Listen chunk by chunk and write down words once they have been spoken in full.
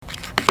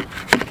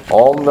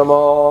Om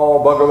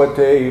Namo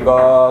Bhagavate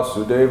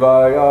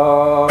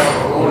Vasudevaya.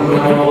 Om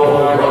Namo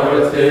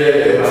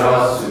Bhagavate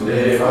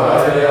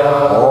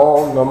Vasudevaya.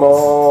 Om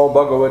Namo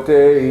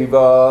Bhagavate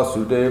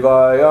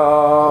Vasudevaya.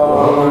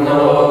 Om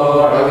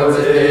Namo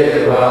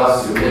Bhagavate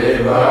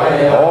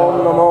Vasudevaya.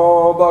 Om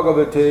Namo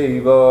Bhagavate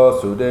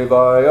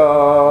Vasudevaya.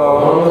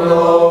 Om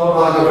Namo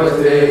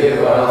Bhagavate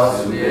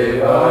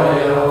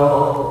Vasudevaya.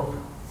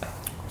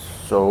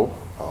 So,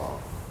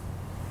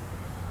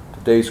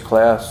 today's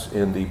class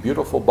in the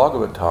beautiful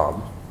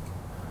Bhagavatam,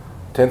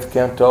 10th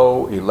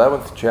canto,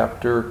 11th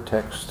chapter,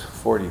 text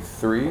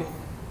 43.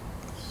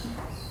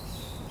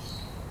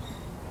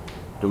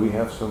 Do we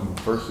have some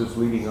verses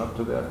leading up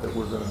to that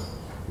we're going to...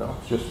 No,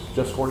 it's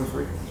just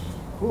 43.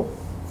 Cool.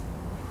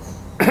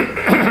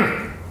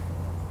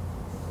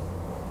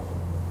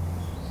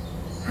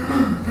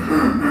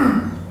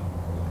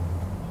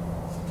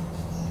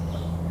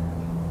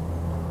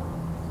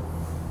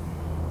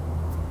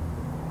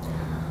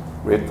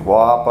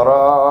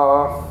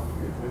 Ritvapara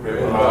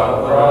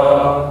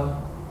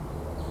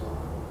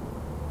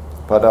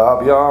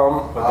Padavyam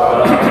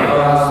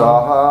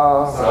Saha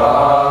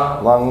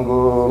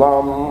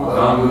Langulam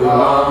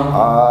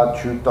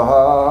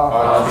Achutaha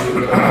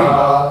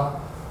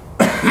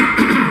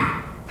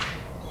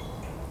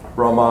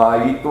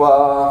Brahmayitva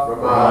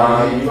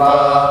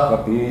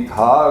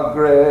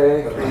Kapithagre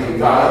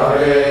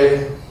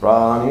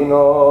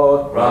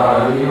Praninod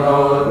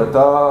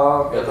Gata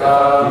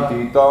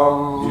Jititam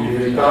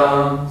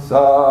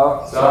Sa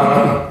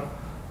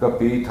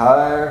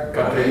Kapithar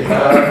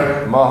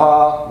Maha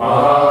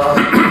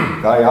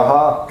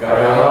Kayaha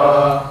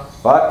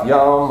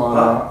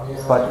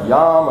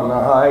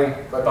Patyamanahai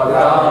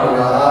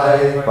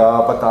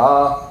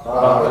Papataha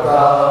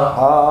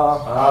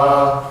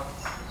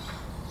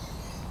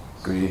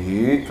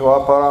Grihitva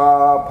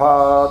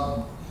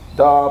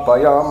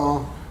Parapadapayam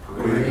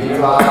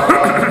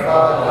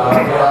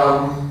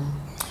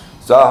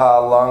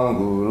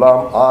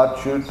Sahalangulam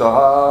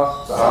Achutaha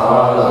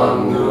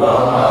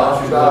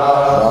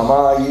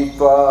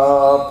Ramayitva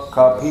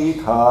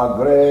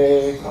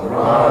Kapithagre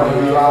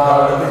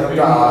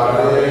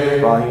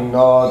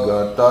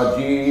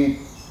Prahinodgataji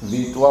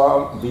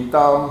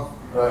Vitam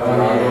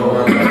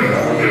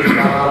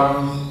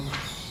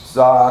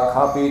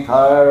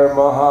Sakapithar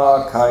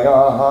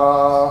Mahakayaha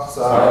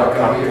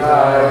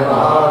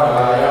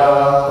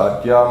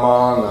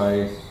Patyamanai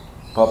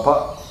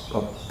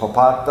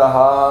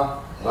Papataha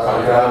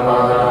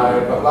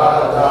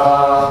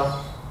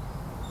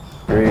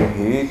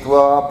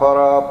Grihitva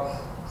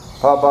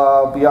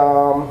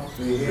Parapabhavyam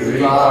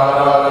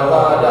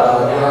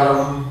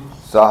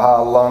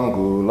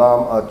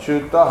Sahalangulam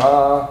Achutaha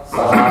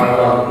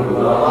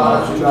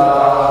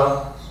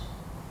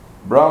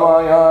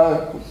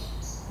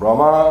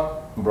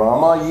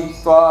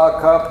Brahmayitva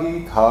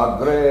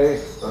Kapithagre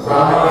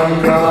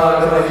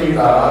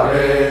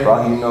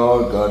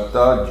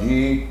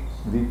Prahinodgataji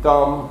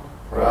Vitam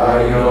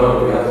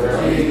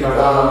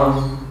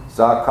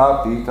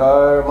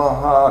Sakapitar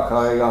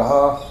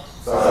Mahakayaha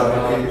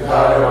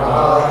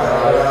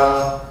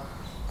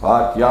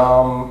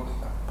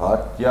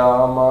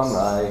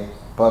Patyamanai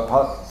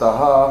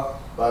Papataha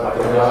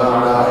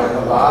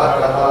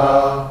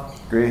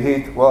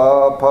Grihitva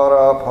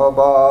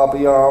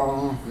Parapabhavyam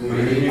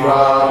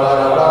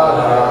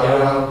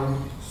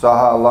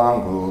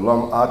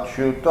Sahalangulam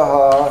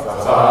Achutaha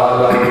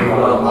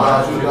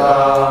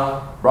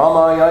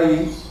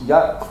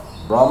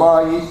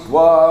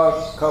Brahmayitva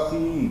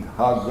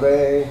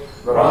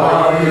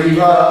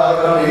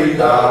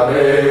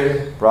Kapithagre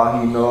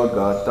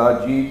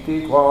Prahinodgataji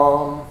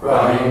Tvam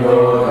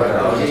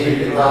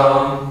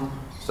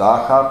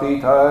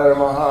Sakapitar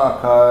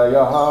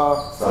Mahakayaha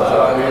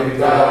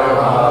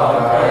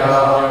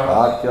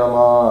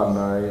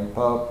Patyamanai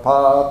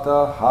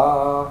Papataha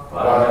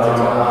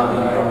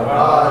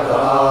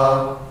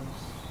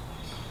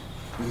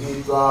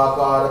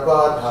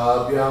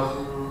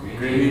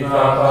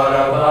Grihitva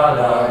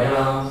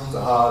Parapadhavyam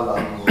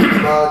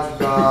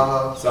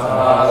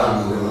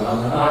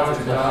Sahalangulam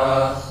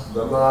Achutaha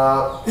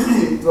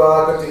Brahmayitva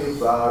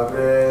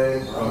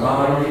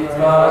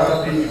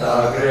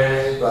Kapithagre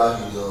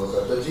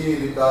Prahinodgataji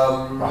Vitam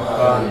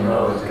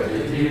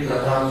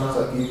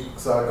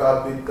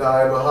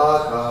Sakapitar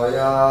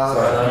Mahakaya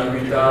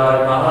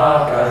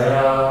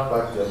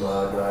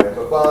Patyamanai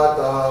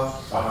Papataha.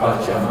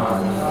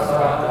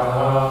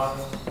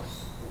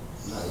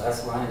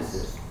 Last line is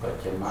this,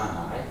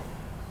 Patyamanai.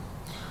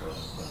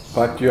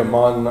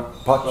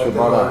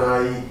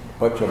 Patyamanai.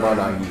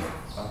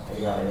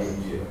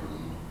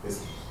 It's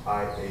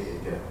I-A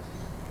again.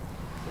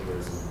 And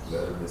there's a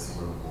letter missing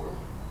on the board.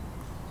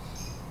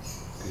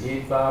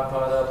 Grihitva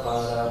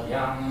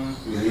Parapadavyam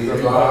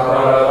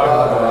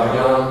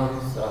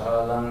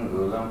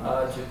Sahalangulam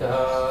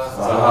Achutaha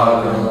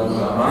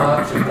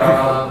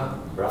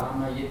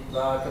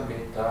Brahmayitva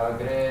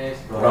Kapithagre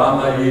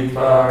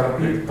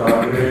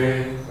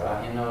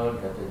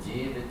Prahinodgataji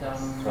Vitam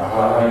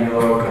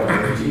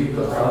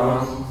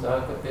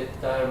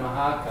Sakapitar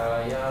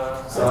Mahakaya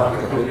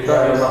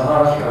Sakapitaya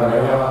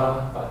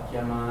Mahakaya,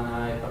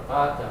 Patyamanai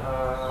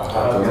Papataha,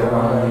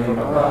 Patyamanai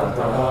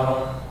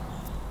Papataha,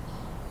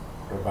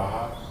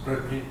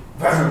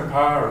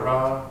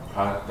 Para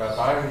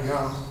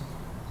Padabayam,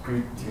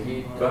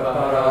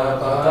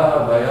 Pritipapara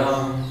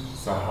Padabayam,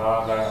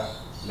 Sahala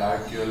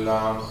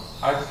Lagulam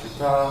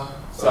Ajita,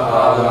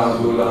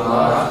 Sahalangulam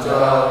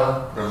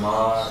Archa,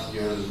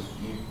 Brahmayul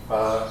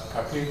Ipa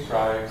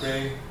Kapitagre,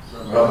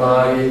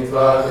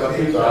 Brahmayitva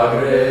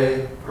Kapitagre,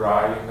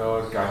 Prayino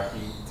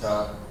Gahita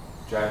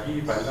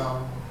Jahibalam,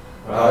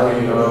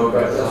 Prayino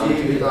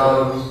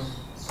Gatajivitam,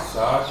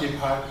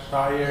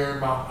 Sakipatayar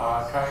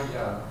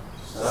Mahakaya,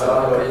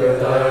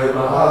 Sakapitaya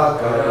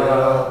Mahakaya,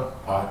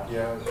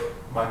 Padya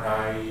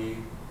Manai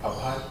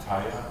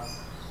Papataya,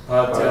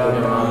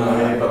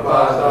 Patyamanai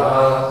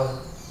Papataha,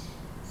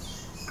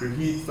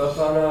 Grihitva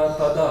Para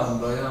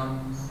Padambayam,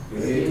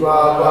 Gritva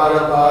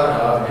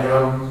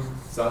Paraparabhyam,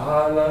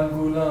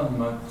 Sahalangulam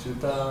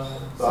Achyuta,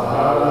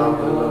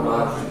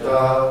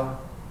 Sahalangulamachita,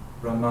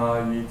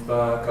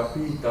 Brahmayitva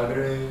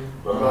Kapitagre,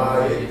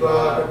 Brahmayitva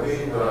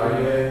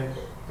Kapitagre,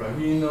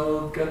 Prahino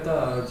Gata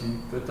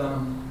Jivatam,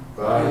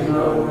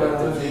 Prahino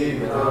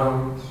Gatajivitam,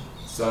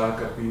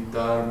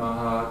 Sakapitar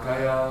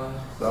Mahakaya,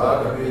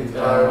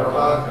 Sakapitar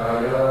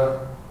Mahakaya,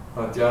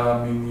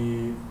 Padyamini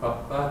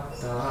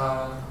Papataha,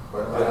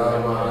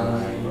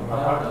 Padyamani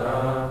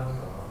Papataha,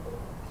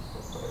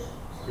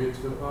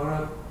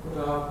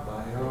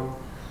 Vitvaparabayam,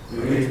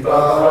 Gritva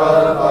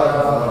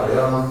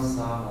Paraparabhyam,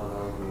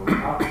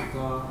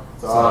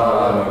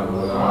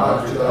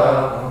 Sahalangulamachita,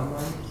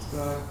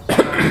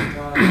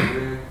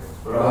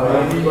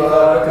 Brahmayitva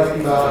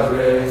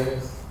Kapitagre,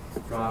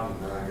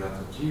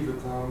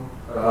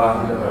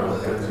 Prahino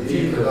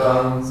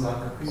Gatajivitam,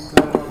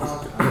 Sakapitar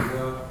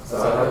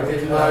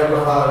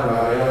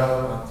Mahakaya,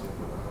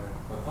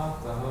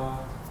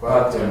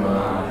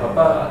 Patyamani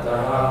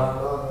Papataha,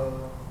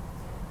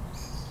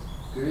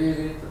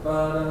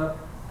 Grivitpada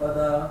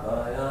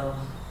Padabayam,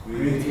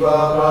 Gritva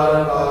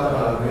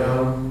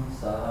Paraparabhyam,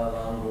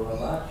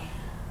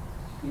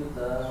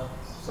 Sahalangulamachyuta,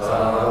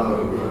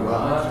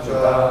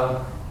 Sahalangulamachita,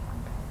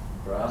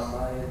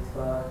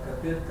 Brahmayitva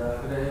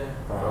Kapitagre,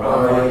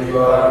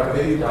 Brahmayitva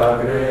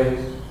Kapitagre,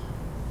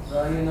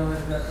 Prahino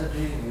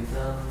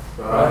Gatajivitam,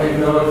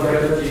 Prahino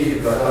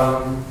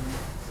Gatajivitam,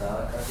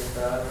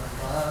 Sakapitar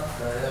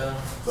Mahakaya,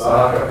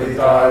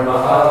 Sakapitar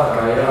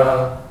Mahakaya,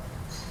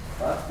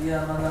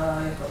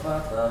 Patyamanai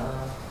Papataha,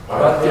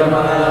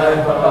 Patyamanai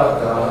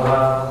Papataha.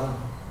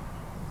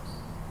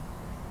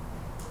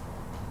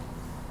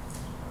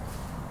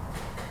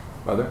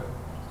 Mother,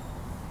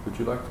 would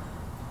you like to? I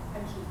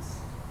can't,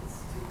 it's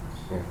too much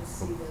Yeah. to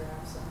see their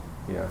absent.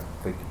 Yeah,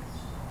 thank you.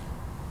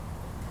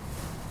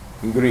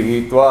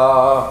 Grihitva,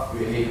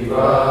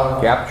 Gritva,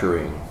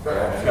 capturing.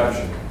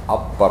 capturing.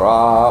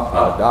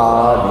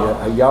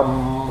 Apparapadanyayam,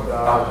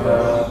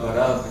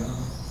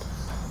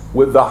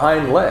 with the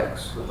hind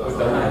legs. With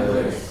the hind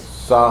legs.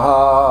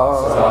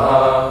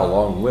 Saha,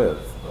 along with.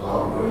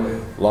 Along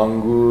with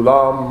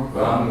Langulam,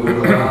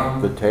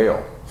 Langulam, the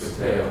tail. the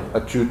tail.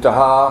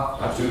 Achyutaha,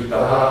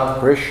 Achyutaha,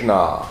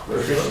 Krishna,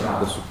 Krishna,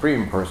 the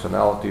Supreme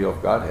Personality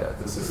of Godhead.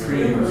 the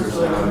Supreme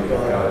Personality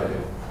of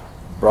Godhead.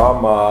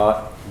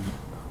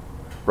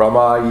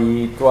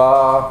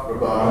 Brahmayitva,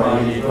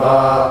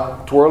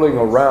 Brahmayitva, twirling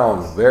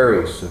around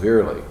very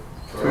severely.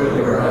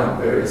 twirling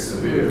around very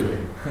severely.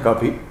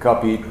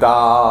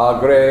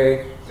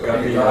 Kapitagre,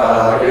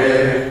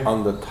 Kapitagre,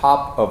 on the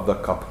top of the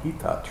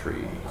kapita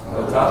tree.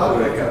 on the top of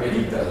the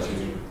Kapita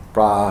tree.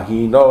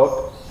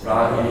 Prahinot,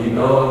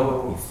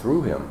 Prahino, he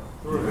threw him.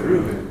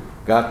 through him.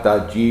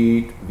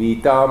 Gatajit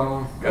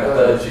vitam,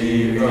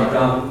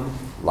 Gatajivitam,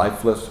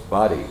 lifeless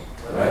body.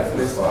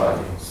 lifeless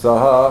body.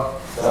 Saha,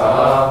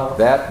 Saha,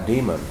 that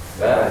demon.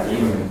 that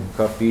demon.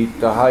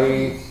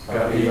 Kapitahai,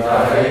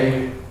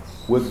 Kapitahe,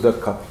 with the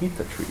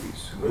kapita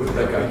trees. with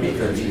the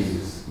Kapita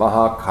trees.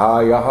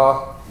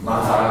 Mahakayaha,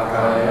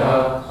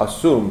 Mahakaya,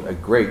 assumed a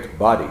great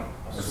body.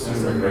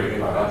 assumed a great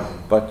body.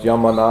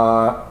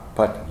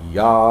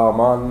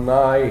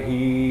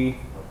 Patyamanaihi,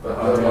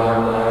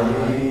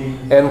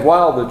 Patyamani, and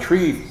while the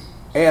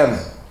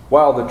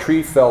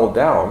tree fell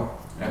down,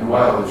 and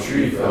while the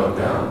tree fell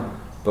down,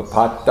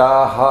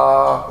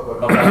 Papataha,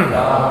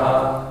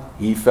 Papataha,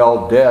 he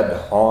fell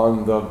dead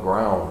on the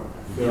ground.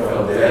 he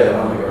fell dead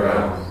on the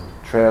ground.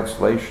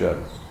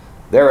 Translation.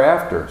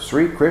 Thereafter,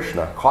 Sri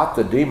Krishna caught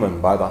the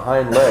demon by the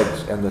hind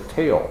legs and the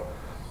tail,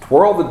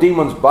 twirled the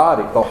demon's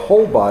body, the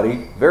whole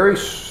body, very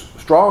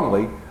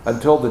strongly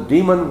until the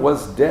demon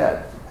was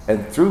dead,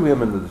 and threw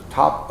him into the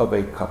top of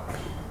a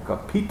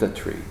kapita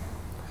tree,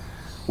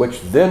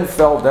 which then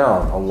fell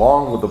down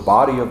along with the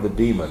body of the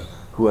demon,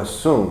 who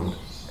assumed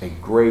a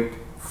great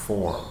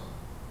form.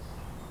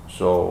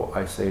 So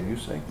I say and you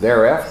say.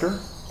 Thereafter,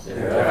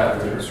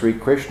 Thereafter, Sri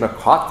Krishna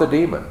caught the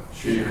demon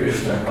Sri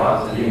Krishna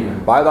caught the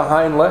demon by the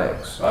hind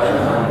legs by the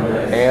hind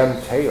legs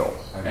and tail,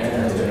 and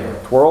tail,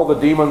 twirled the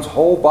demon's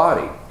whole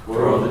body,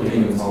 twirled the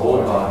demon's whole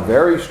body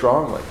very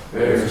strongly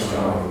very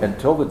strongly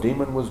until the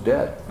demon was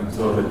dead,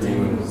 until the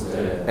demon was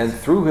dead, and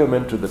threw him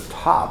into the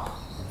top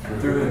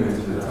threw him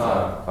into the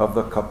top of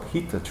the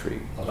kapita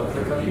tree, of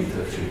the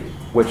kapita tree,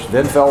 which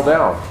then fell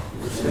down,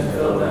 which then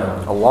fell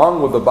down,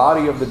 along with the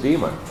body of the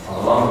demon,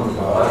 along with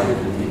the body of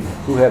the demon,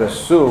 who had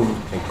assumed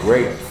a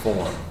great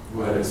form.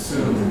 who had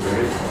assumed a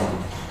great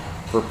form.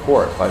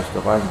 Purport by His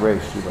Divine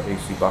Grace, Srila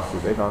A.C.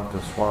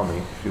 Bhaktivedanta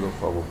Swami, Srila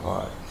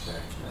Prabhupada.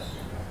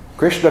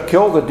 Krishna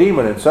killed the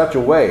demon in such a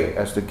way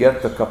as to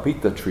get the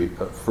kapita tree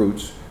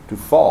fruits to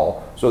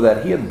fall, so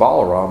that he and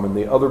Balaram and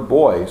the other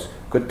boys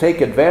could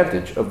take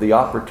advantage of the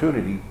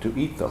opportunity to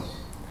eat them.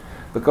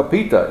 The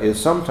kapita is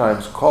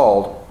sometimes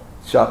called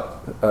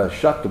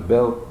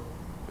shatabela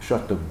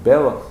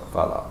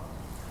phala.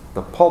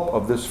 The pulp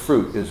of this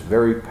fruit is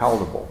very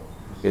palatable.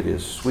 It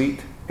is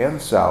sweet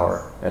and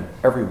sour, and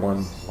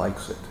everyone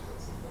likes it.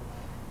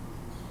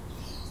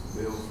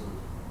 Bill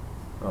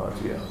from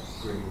Yeah.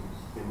 Green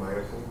in my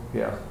article.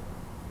 Yeah.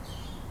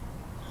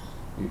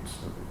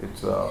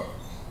 It's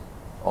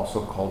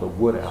also called a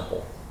wood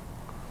apple.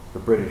 The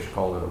British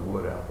call it a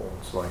wood apple.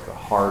 It's like a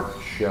hard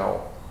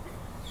shell,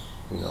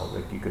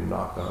 that you can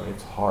knock on.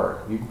 It's hard.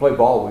 You can play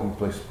ball, you can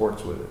play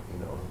sports with it,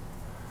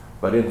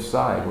 But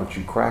inside, once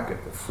you crack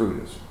it, the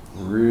fruit is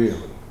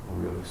really,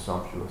 really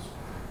sumptuous.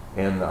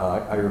 And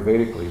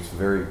Ayurvedically, it's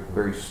very,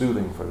 very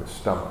soothing for the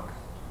stomach.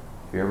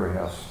 If you ever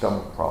have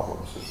stomach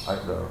problems,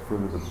 the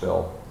fruit of the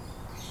bill,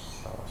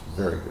 it's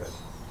very good,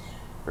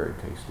 very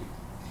tasty.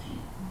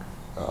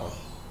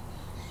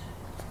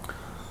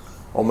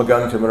 Om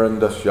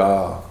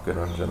Gantimarandasya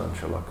Gananjanan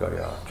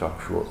Shalakaya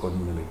Chakshur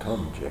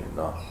Unmilitam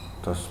Jena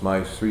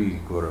Tasmai Sri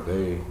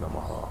Gurave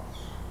Namaha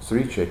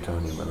Sri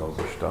Chaitanya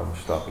Manobhishtam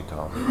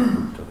Stapitam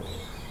Bhutale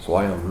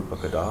Swayam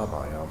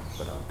Rupakadamayam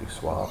Padanti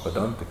Swa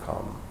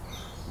Padantikam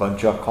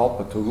Bancha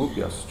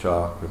Kalpatarupyascha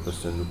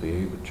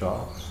Kripasinubhyevacha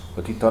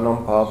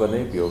Patitanam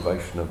Pavanebhyo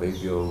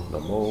Vaishnavebhyo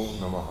Namo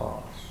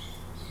Namaha.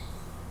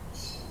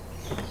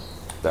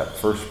 That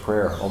first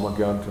prayer, Om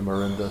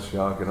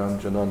Gyantamarindasya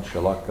Garanjanan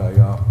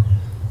Shalakaya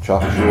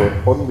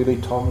Chakshur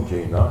Unmilitam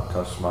Jena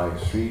Tasmai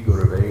Sri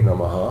Gurave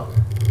Namaha.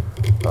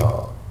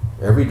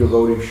 Every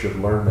devotee should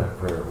learn that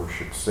prayer. We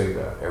should say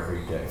that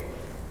every day.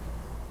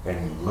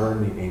 And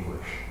learn the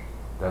English.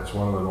 That's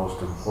one of the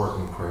most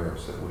important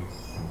prayers that we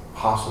can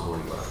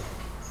possibly learn.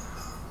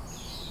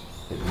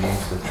 It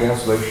means, the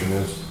translation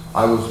is,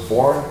 I was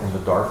born in the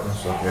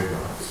darkness of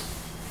ignorance.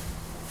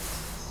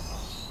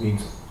 It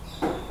means,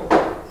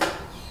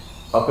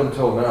 up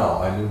until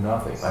now, I knew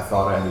nothing. I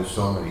thought I knew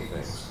so many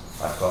things.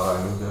 I thought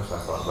I knew this,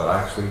 but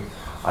actually,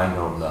 I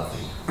know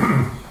nothing.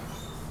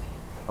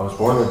 I was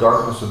born in the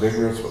darkness of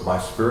ignorance, but my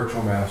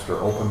spiritual master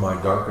opened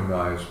my darkened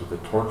eyes with the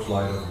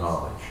torchlight of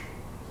knowledge.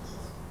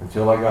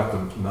 Until I got the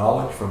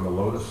knowledge from the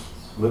lotus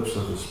lips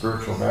of the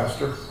spiritual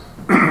master,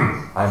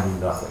 I knew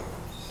nothing.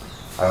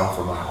 I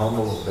offer my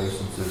humble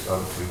obeisances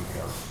unto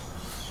him.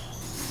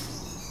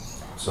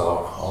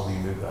 So, all you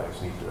new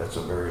guys that's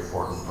a very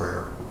important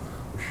prayer.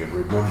 We should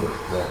remember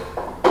that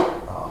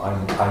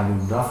I knew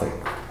nothing.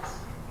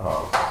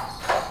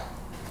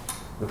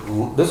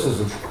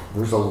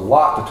 There's a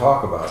lot to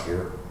talk about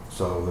here.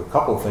 So the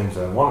couple of things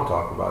that I want to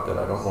talk about that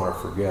I don't want to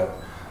forget.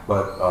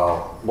 But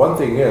one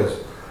thing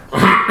is,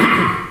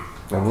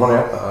 and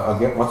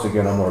once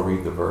again I'm going to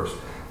read the verse.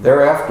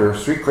 Thereafter,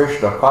 Sri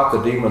Krishna caught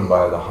the demon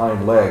by the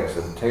hind legs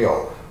and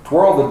tail,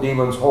 twirled the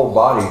demon's whole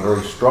body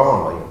very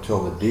strongly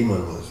until the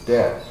demon was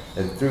dead,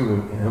 and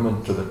threw him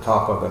into the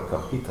top of the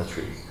kapita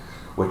tree,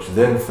 which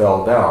then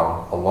fell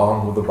down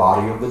along with the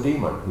body of the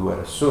demon, who had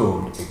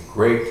assumed a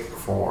great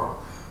form.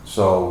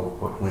 So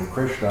when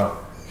Krishna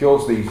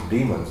kills these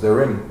demons,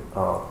 they're in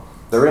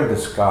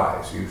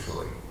disguise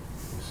usually.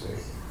 You see,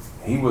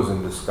 he was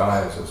in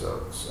disguise as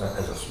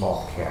a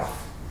small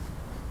calf.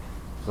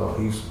 So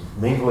he's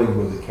mingling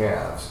with the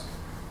calves.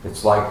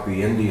 It's like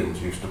the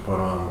Indians used to put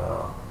on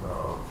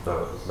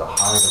the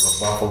hide of a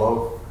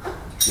buffalo,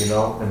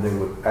 and they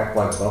would act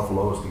like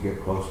buffaloes to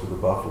get close to the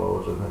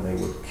buffaloes, and then they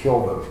would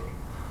kill them.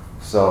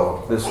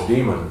 So this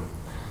demon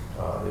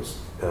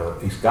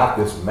he's got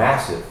this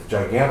massive,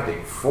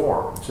 gigantic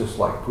form. It's just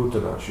like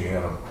Putana. She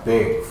had a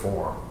big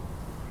form.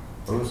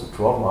 What was it,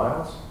 12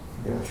 miles?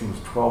 Yeah, she was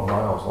 12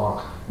 miles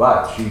long.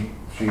 But she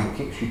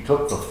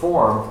took the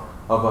form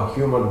of a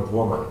human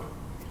woman,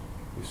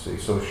 you see,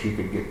 so she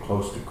could get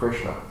close to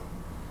Krishna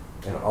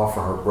and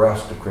offer her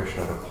breast to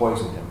Krishna to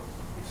poison him,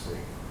 you see.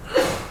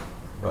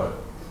 But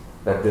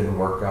that didn't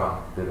work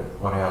out, did it?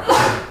 What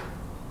happened?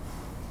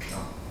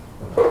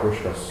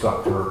 Krishna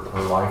sucked her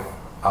life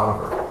out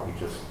of her. He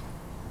just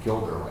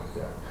killed her like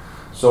that.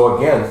 So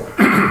again,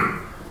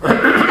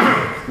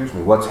 excuse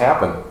me, what's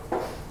happened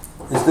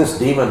is this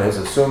demon has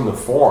assumed the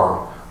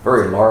form,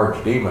 very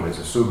large demon has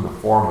assumed the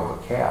form of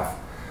a calf,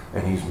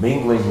 and he's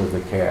mingling with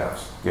the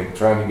calves,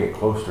 trying to get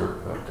closer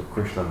to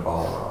Krishna and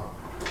Balaram,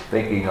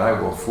 thinking I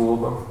will fool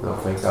them. They'll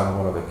think I'm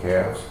one of the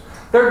calves.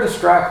 They're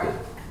distracted.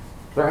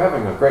 They're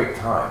having a great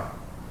time.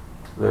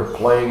 They're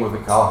playing with the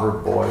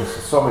cowherd boys.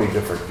 There's so many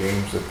different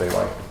games that they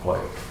like to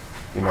play.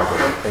 You know,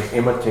 they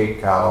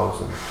imitate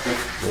cows, and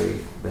they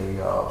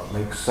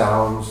make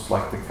sounds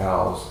like the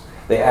cows.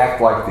 They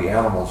act like the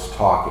animals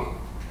talking.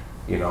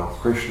 You know,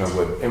 Krishna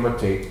would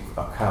imitate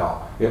a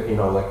cow. You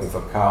know, like if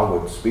a cow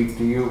would speak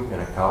to you in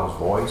a cow's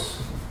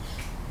voice,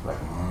 like,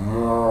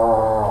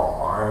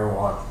 I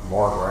want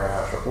more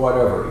grass, or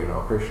whatever, you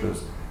know,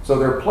 Krishna's. So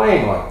they're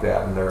playing like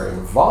that, and they're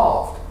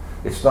involved.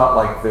 It's not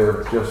like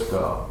they're just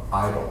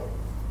idle,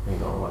 you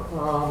know, like,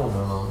 oh, I don't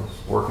know,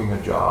 it's working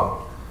a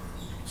job,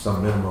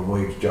 some minimum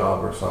wage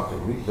job or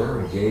something. They're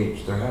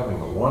engaged. They're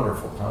having a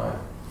wonderful time,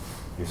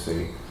 you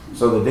see.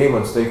 So the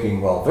demon's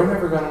thinking, well, they're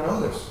never going to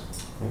notice,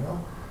 you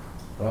know.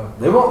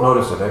 They won't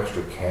notice an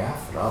extra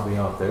calf, and I'll be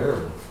out there.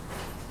 And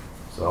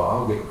so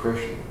I'll get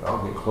Krishna.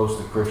 I'll get close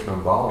to Krishna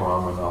and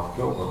Balaram, and I'll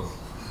kill them,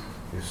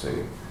 you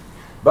see.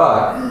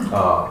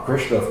 But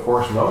Krishna, of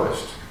course,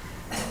 noticed.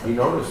 He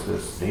noticed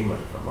this demon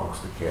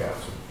amongst the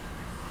calves.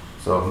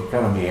 So he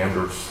kind of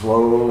meandered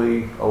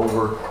slowly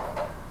over,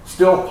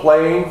 still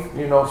playing,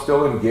 you know,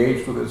 still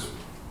engaged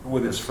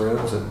with his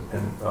friends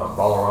and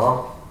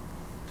Balaram.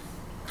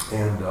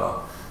 And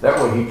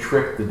that way he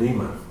tricked the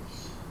demon.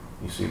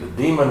 You see, the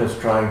demon is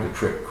trying to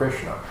trick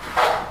Krishna,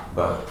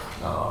 but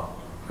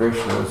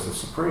Krishna is the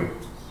supreme.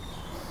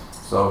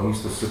 So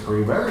he's the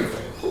supreme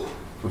everything,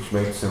 which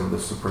makes him the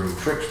supreme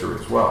trickster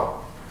as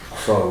well.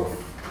 So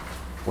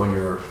when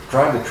you're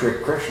trying to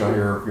trick Krishna,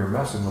 you're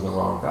messing with the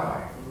wrong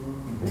guy.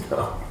 You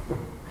know,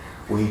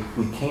 we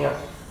can't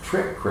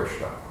trick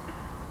Krishna.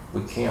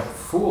 We can't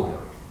fool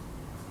him.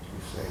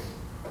 You see,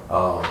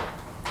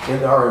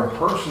 in our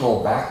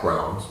impersonal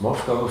backgrounds,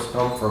 most of us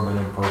come from an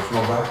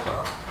impersonal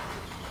background.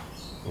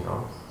 You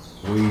know,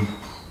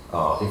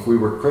 if we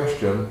were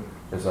Christian,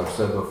 as I've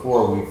said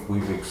before,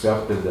 we've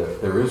accepted that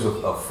there is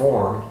a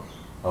form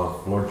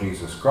of Lord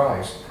Jesus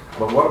Christ.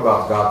 But what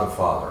about God the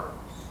Father?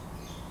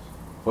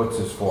 What's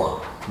his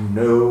form?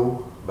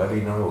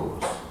 Nobody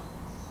knows.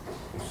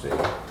 You see,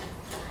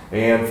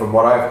 and from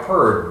what I've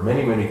heard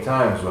many, many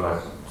times when I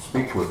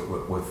speak with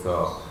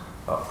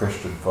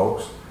Christian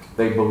folks,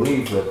 they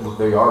believe that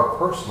they are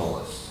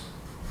personalists.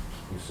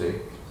 You see.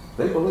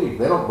 They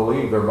don't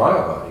believe they're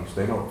Mayavadis.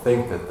 They don't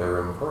think that they're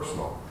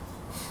impersonal.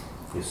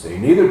 You see,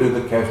 neither do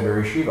the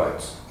Kashmiri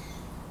Shivites.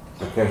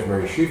 The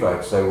Kashmiri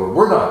Shivites say, well,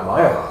 we're not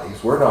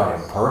Mayavadis, we're not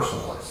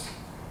impersonalists.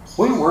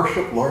 We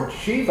worship Lord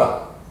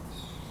Shiva.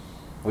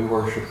 We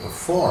worship the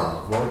form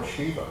of Lord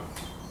Shiva.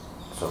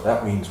 So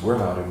that means we're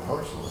not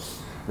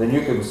impersonalists. Then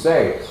you can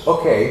say,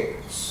 okay,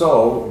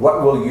 so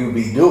what will you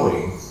be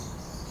doing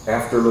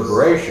after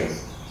liberation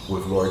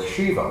with Lord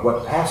Shiva?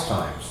 What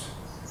pastimes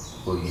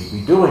will you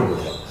be doing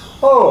with him?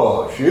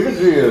 Oh,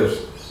 Shivaji is,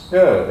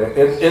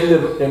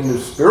 in the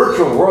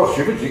spiritual world,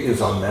 Shivaji is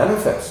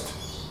unmanifest.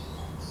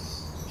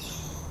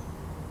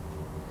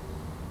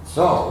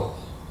 So,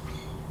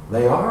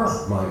 they are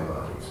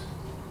Mayavadis.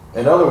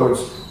 In other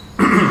words,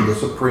 the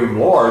Supreme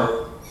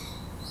Lord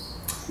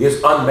is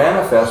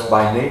unmanifest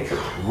by nature.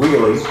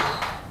 Really,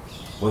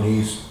 when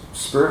he's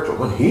spiritual,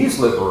 when he's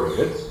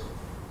liberated,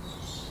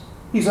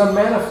 he's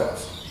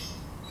unmanifest.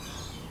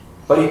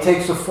 But he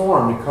takes a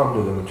form to come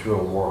to the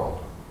material world.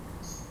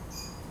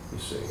 You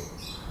see.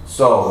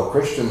 So the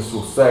Christians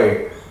will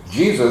say,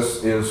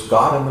 Jesus is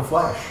God in the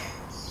flesh.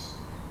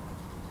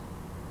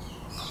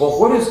 Well,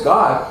 what is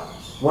God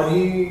when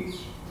he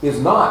is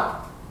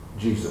not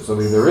Jesus? I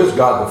mean, there is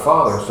God the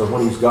Father, so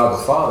when he's God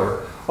the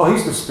Father, oh,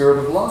 he's the Spirit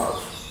of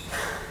love.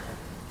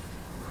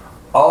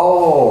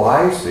 Oh,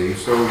 I see.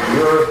 So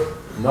you're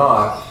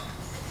not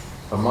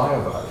a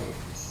Mayavadi.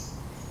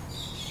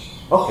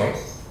 Okay.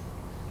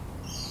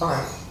 All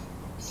right.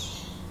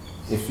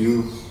 If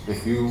you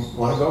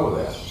want to go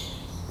with that.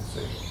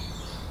 See.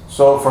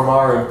 So from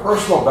our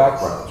impersonal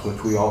backgrounds,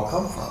 which we all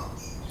come from,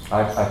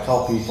 I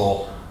tell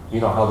people, you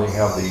know how they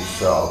have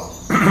these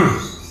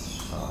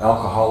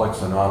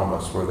Alcoholics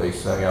Anonymous, where they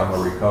say, I'm a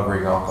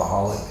recovering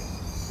alcoholic.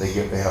 They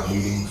have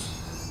meetings.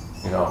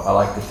 You know, I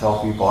like to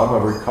tell people, I'm a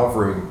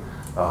recovering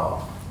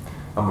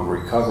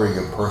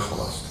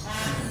impersonalist.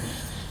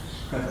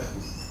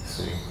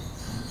 See.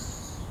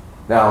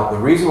 Now, the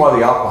reason why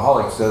the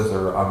alcoholic says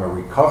I'm a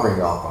recovering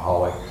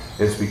alcoholic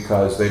is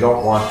because they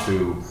don't want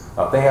to,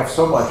 they have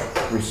so much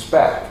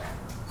respect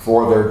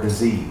for their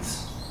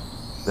disease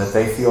that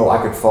they feel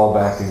I could fall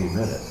back any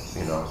minute.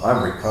 You know,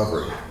 I'm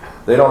recovering.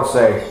 They don't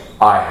say,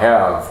 I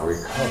have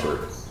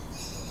recovered,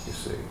 you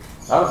see.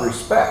 Out of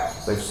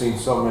respect, they've seen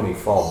so many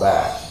fall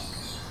back.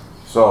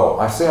 So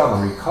I say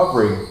I'm a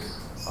recovering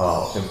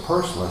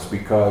impersonalist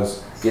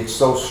because it's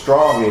so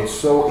strong, it's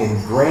so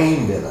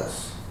ingrained in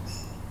us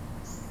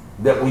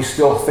that we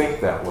still think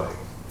that way.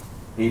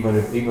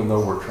 Even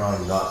though we're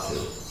trying not to.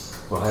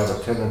 We'll have a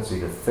tendency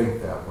to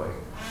think that way.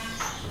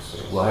 You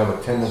see. We'll have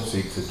a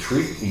tendency to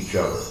treat each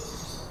other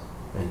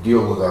and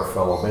deal with our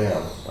fellow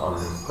man on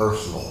an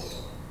impersonal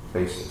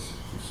basis,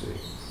 you see.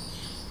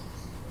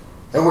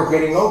 And we're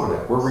getting over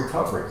that. We're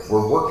recovering.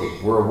 We're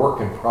working. We're a work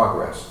in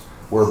progress.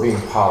 We're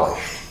being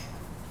polished.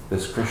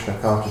 This Krishna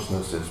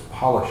consciousness is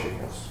polishing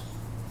us,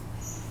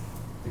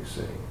 you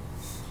see.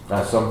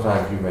 Now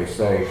sometimes you may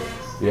say,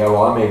 Yeah,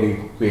 well, I may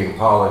be being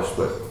polished,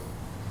 but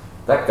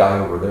that guy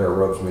over there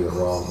rubs me the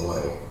wrong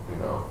way, you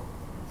know.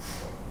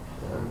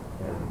 And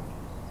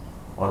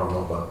I don't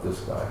know about this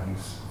guy.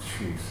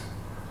 She's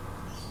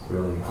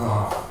really, you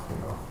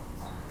know.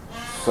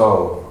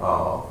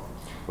 So,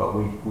 but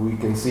we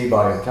can see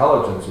by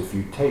intelligence, if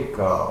you take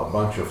a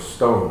bunch of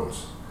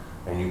stones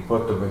and you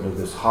put them into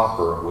this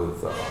hopper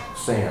with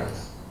sand,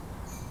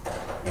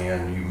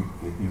 and you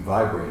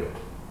vibrate it,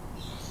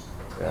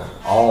 and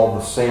all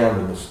the sand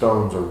and the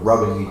stones are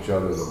rubbing each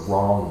other the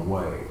wrong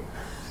way.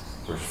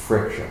 There's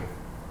friction.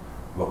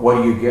 But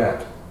what do you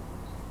get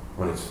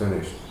when it's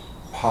finished?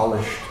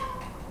 Polished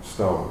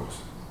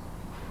stones.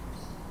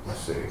 You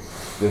see,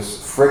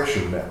 this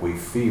friction that we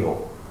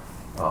feel,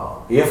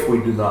 if we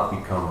do not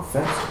become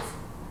offensive,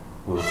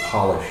 will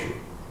polish you.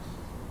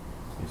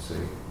 You see,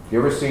 you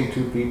ever seen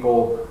two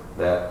people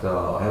that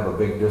have a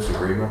big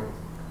disagreement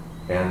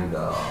and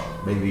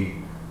maybe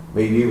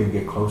even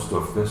get close to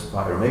a fist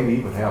fight, or maybe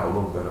even have a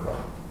little bit of a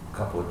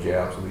couple of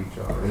jabs with each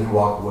other, and then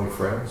walk away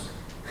friends?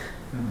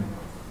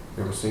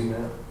 You ever seen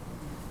that?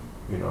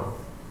 You know,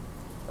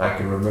 I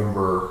can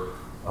remember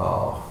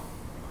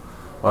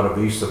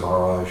Madhavisa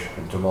Maharaj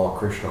and Tamal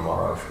Krishna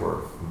Maharaj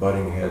were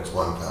butting heads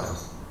one time.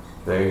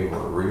 They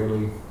were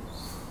really,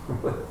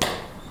 boy,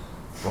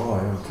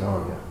 I'm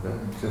telling you, they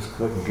just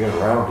couldn't get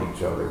around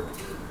each other.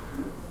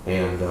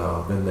 And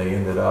then they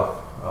ended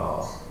up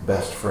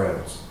best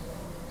friends.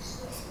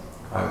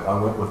 I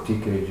went with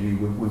TKG.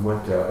 We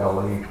went to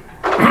LA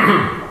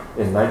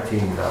in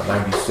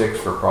 1996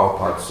 for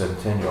Prabhupada's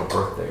centennial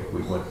birthday.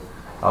 We went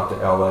out to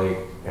LA,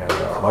 and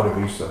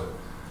Madhavisa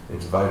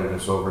invited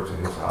us over to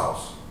his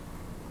house.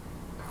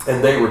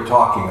 And they were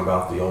talking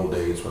about the old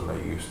days when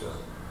they used to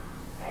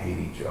hate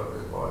each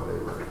other. Boy, they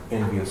were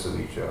envious of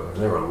each other. And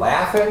they were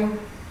laughing.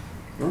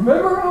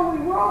 Remember how we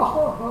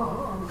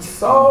were?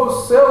 So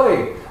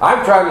silly.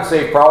 I'm trying to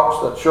serve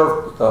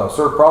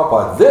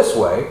Prabhupada this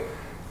way,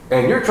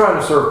 and you're trying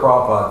to serve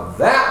Prabhupada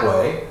that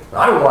way.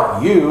 I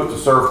want you to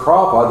serve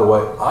Prabhupada the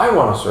way I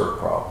want to serve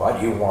Prabhupada.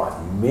 You want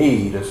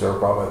me to serve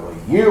Prabhupada the way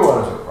you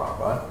want to serve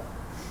Prabhupada.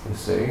 You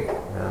see?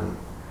 And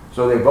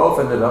so they both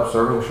ended up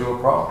serving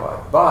Srila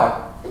Prabhupada.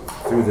 But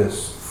through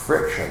this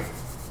friction,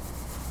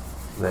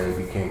 they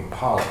became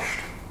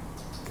polished.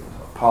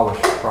 A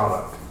polished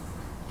product.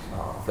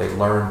 They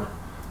learned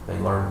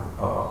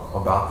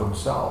about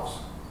themselves.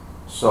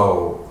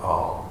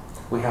 So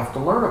we have to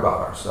learn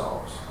about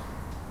ourselves.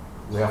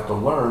 We have to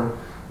learn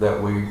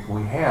that we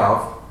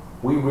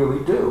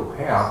really do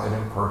have an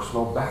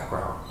impersonal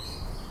background.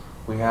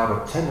 We have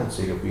a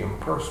tendency to be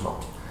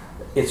impersonal.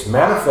 It's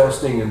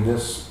manifesting in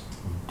this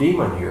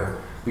demon here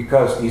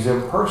because he's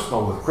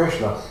impersonal with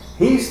Krishna.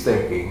 He's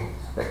thinking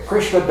that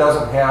Krishna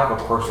doesn't have a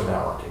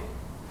personality.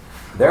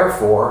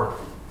 Therefore,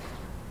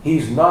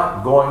 he's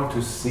not going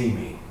to see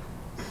me.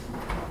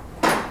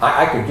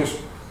 I can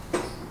just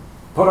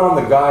put on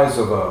the guise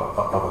of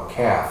a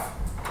calf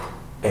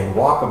and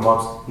walk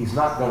amongst, he's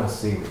not going to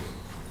see me.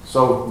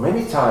 So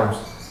many times,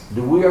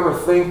 do we ever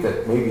think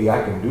that maybe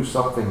I can do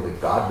something that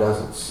God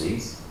doesn't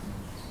see?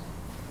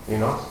 You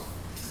know?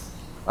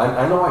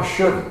 I know I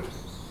shouldn't,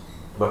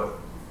 but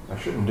I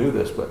shouldn't do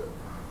this, but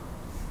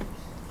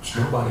there's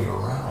nobody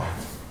around.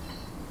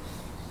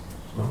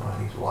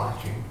 Nobody's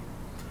watching.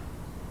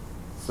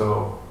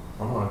 So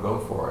I'm going to go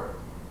for it.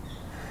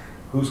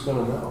 Who's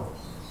going to know?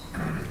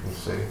 You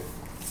see?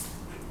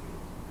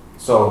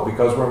 So,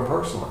 because we're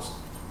impersonalists.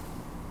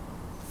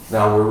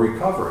 Now we're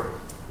recovering.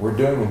 We're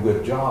doing a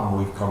good job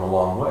and we've come a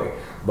long way.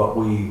 But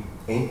we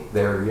ain't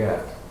there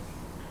yet.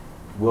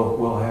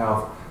 We'll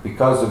have,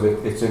 because of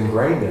it, it's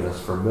ingrained in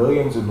us for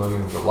millions and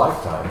millions of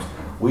lifetimes,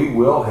 we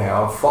will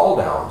have fall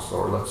downs,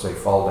 or let's say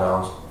fall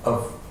downs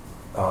of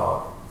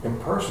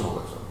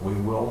impersonalism. We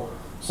will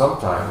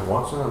sometimes,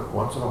 once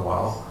in a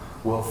while,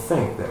 we'll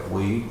think that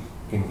we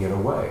can get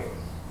away.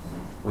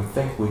 We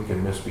think we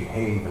can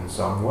misbehave in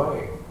some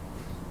way,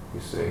 you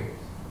see.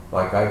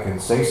 Like I can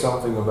say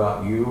something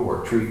about you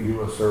or treat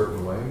you a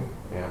certain way,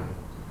 and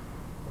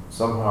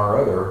somehow or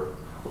other,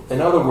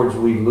 in other words,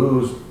 we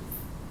lose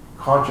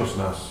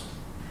consciousness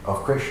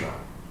of Krishna,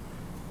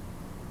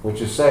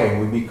 which is saying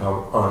we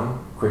become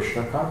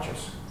un-Krishna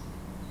conscious.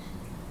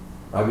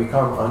 I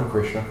become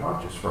un-Krishna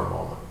conscious for a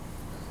moment.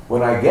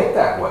 When I get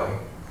that way,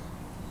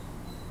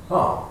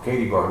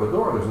 Katie barred the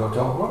door, there's no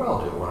telling what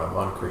I'll do when I'm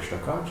un-Krishna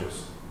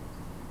conscious.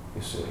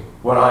 You see,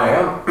 when I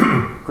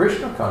am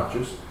Krishna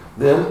conscious,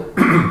 then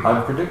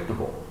I'm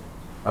predictable.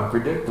 I'm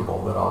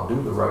predictable that I'll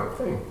do the right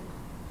thing.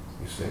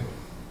 You see?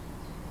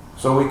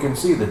 So we can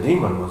see the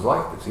demon was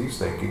like this. He's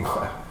thinking,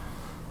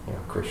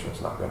 Krishna's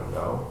not going to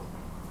know.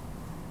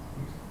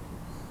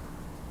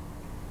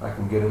 I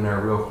can get in there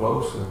real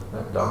close, and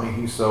that dummy,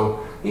 he's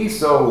so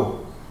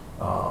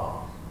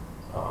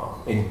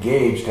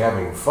engaged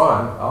having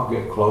fun, I'll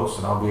get close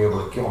and I'll be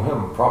able to kill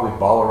him, probably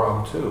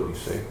Balaram too, you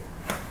see.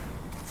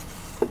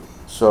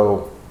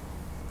 So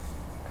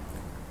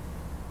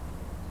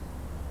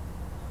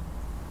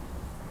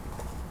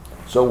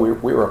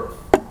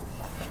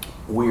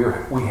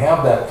we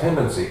have that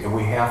tendency, and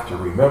we have to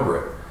remember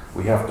it.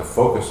 We have to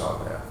focus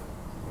on that.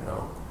 You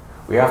know,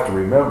 we have to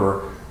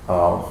remember,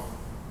 I'm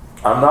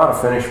not a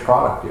finished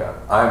product yet.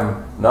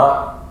 I'm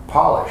not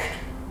polished.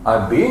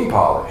 I'm being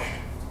polished,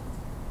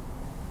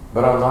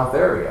 but I'm not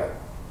there yet.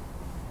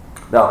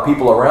 Now,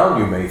 people around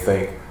you may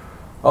think,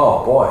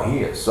 oh boy, he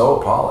is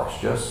so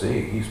polished. Just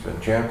see, he's been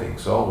chanting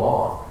so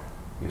long.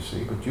 You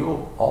see, but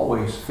you'll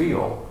always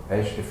feel,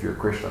 as if you're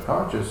Krishna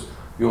conscious,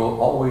 you'll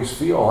always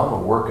feel, I'm a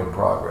work in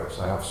progress.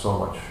 I have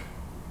so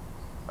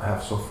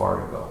far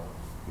to go.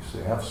 You see,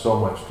 I have so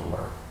much to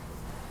learn.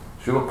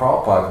 Srila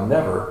Prabhupada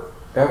never,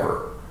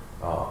 ever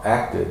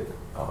acted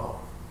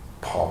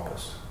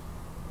pompous.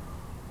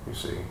 You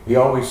see, he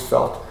always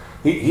felt,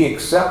 he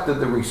accepted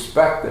the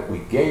respect that we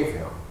gave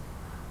him,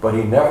 but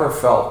he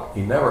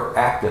never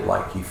acted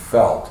like he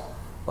felt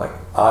like,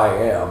 I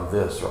am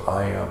this, or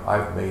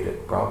I've made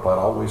it. Prabhupada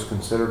always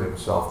considered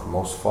himself the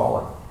most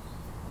fallen.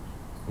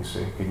 You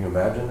see, can you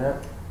imagine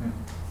that?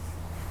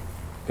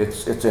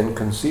 It's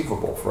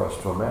inconceivable for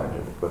us to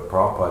imagine it, but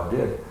Prabhupada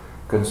did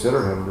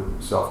consider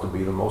himself to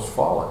be the most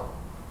fallen.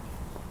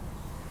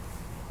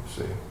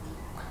 You see,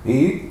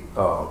 he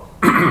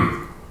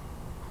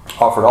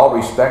offered all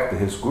respect to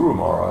his Guru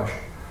Maharaj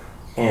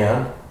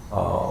and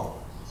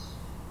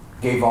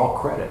gave all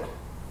credit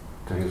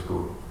to his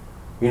Guru.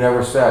 He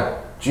never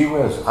said, gee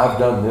whiz, I've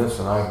done this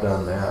and I've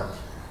done that.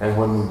 And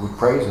when we would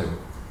praise him,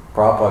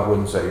 Prabhupada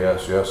wouldn't say,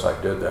 yes, I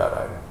did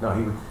that. No,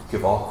 he would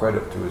give all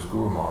credit to his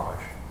Guru Maharaj.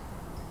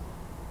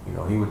 You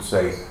know, he would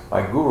say,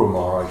 my Guru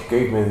Maharaj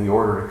gave me the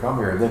order to come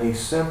here, and then he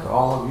sent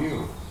all of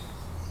you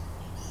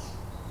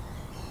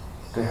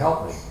to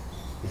help me.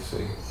 You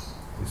see,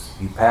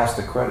 he passed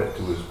the credit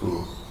to his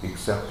Guru. He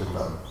accepted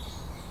none.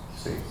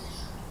 See,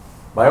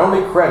 my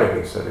only credit,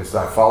 he said, is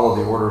I follow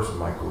the orders of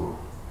my Guru.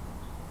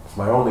 It's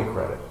my only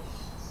credit.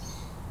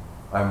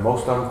 I'm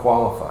most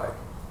unqualified.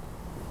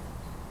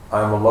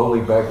 I'm a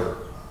lowly beggar.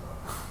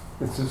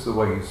 This is the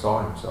way he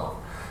saw himself.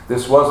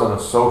 This wasn't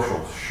a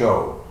social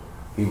show.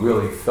 He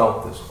really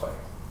felt this way.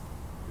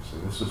 You see,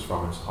 this is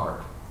from his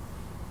heart.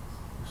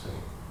 You see.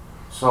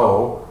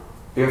 So,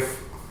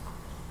 if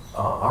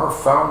our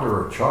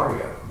founder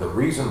Acharya, the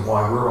reason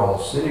why we're all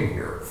sitting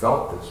here,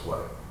 felt this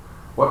way,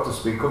 what to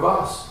speak of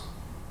us?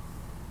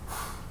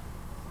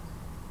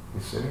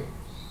 You see,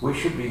 we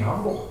should be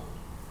humble.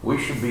 We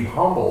should be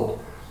humbled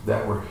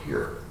that we're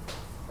here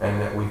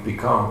and that we've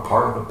become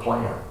part of the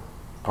plan,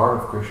 part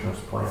of Krishna's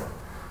plan.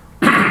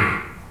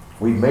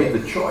 We've made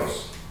the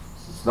choice.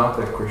 It's not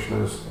that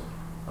Krishna is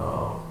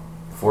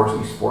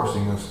he's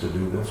forcing us to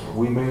do this.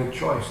 We made a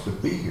choice to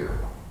be here.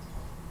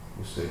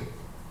 You see,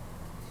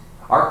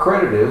 our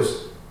credit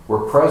is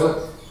we're present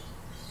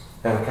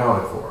and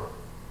accounted for.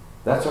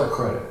 That's our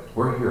credit.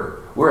 We're here.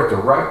 We're at the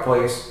right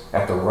place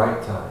at the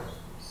right time.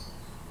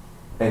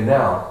 And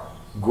now,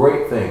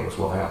 great things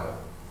will happen.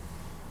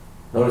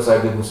 Notice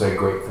I didn't say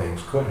great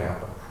things could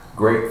happen.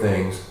 Great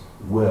things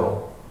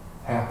will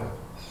happen.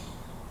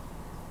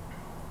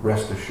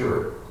 Rest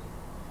assured.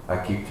 I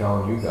keep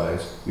telling you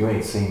guys, you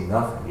ain't seen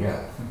nothing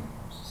yet.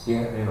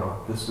 Yeah, you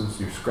know,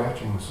 you're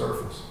scratching the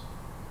surface.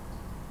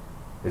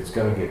 It's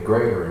going to get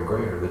greater and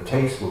greater. The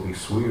taste will be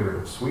sweeter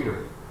and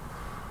sweeter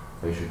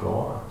as you go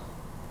on.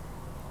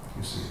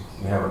 You see,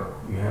 you haven't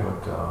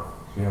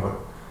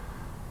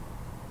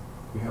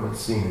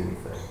seen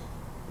anything.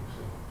 You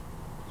see,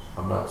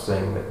 I'm not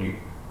saying that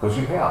because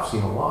you have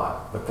seen a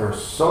lot, but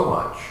there's so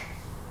much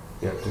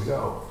yet to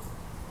go.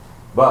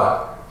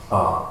 But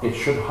it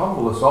should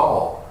humble us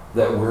all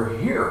that we're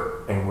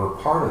here and we're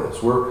part of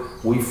this.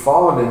 We've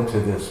fallen into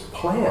this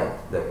plan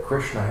that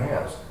Krishna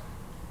has.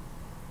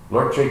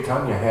 Lord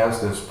Chaitanya has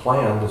this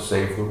plan to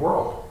save the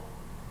world.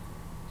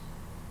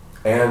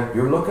 And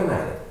you're looking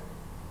at it.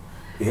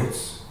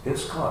 It's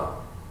ISKCON.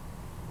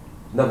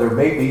 Now there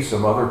may be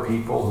some other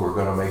people who are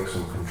going to make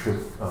some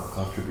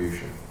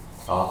contribution.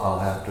 I'll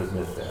have to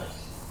admit that.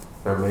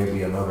 There may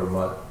be another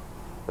mutt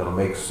that'll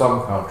make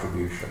some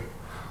contribution.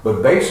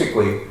 But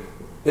basically,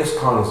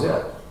 ISKCON is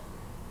it.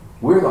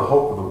 We're the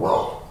hope of the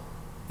world.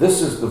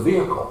 This is the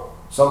vehicle.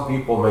 Some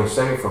people may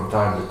say from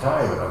time to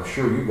time, and I'm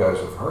sure you guys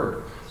have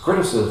heard,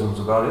 criticisms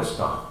about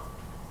ISKCON.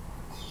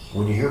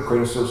 When you hear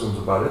criticisms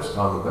about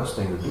ISKCON, the best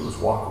thing to do is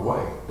walk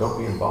away. Don't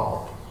be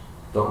involved.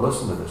 Don't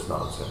listen to this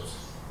nonsense.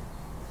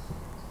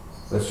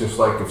 That's just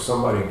like if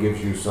somebody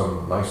gives you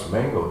some nice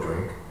mango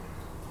drink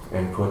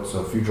and puts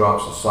a few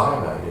drops of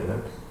cyanide in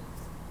it,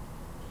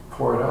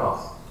 pour it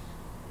out.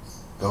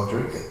 Don't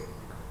drink it.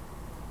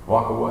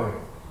 Walk away.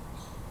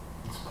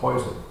 It's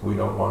poison. We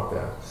don't want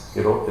that.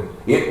 It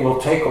will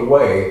take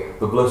away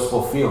the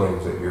blissful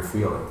feelings that you're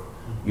feeling.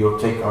 You'll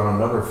take on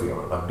another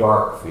feeling, a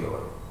dark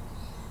feeling.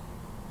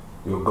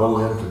 You'll go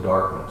into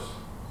darkness.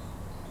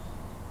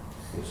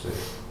 You see.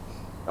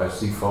 I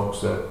see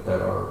folks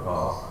that are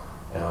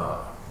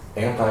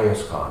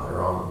anti-ISKCON.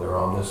 They're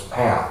on this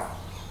path.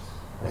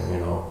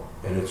 And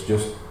and it's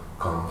just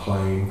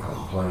complain.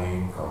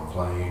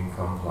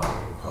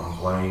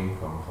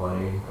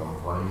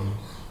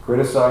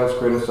 Criticize.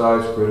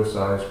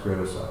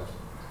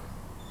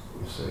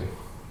 You see.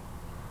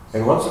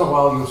 And once in a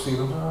while you'll see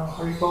them, oh,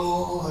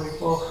 Haribol,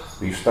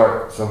 Haribol. You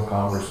start some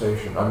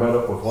conversation. I met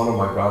up with one of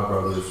my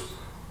godbrothers,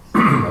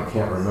 I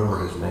can't remember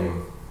his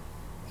name.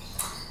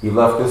 He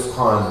left this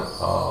con,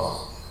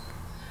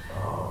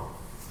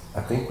 I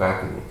think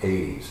back in the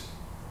 80s,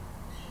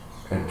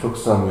 and took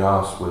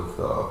sannyas with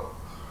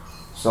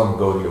some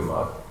Gaudiya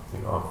Mutt.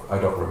 I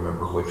don't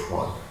remember which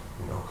one.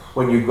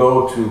 When you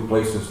go to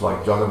places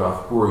like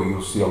Jagannath Puri,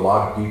 you'll see a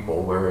lot of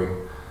people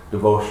wearing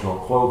devotional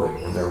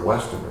clothing, and they're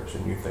Westerners,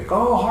 and you think,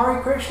 oh,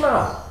 Hare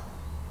Krishna.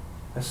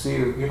 I see,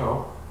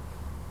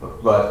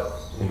 but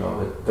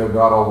they're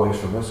not always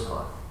from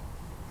ISKCON.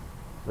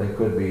 They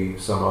could be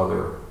some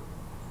other.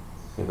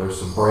 There's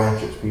some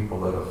branches, people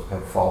that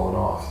have fallen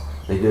off.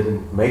 They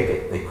didn't make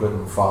it. They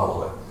couldn't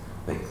follow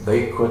it.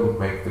 They couldn't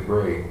make the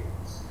grade,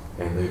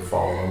 and they've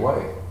fallen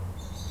away.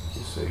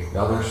 You see.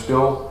 Now they're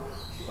still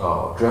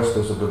dressed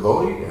as a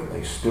devotee, and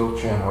they still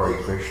chant Hare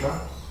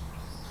Krishna,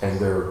 and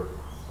they're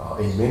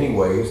in many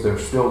ways they're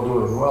still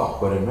doing well,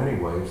 but in many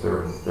ways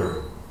they're in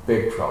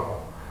big trouble.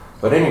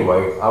 But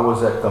anyway, I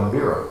was at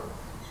Gambhira,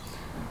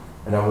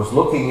 and I was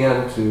looking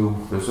into,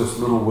 there's this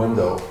little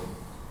window.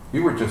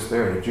 You were just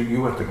there.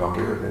 You went to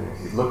Gambhira, didn't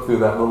you? You looked through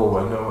that little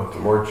window into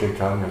Lord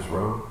Chaitanya's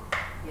room.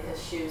 Yeah,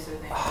 his shoes are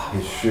there.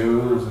 His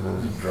shoes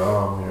and his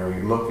drum.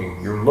 You're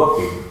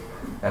looking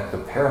at the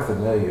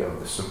paraphernalia of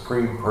the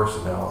Supreme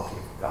Personality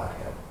of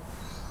Godhead.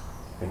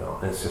 And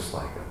it's just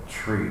like a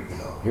treat.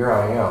 Here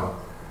I am,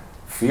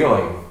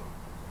 feeling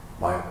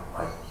my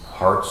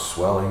heart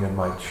swelling in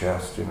my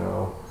chest.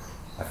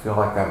 I feel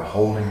like I'm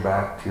holding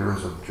back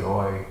tears of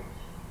joy.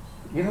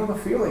 The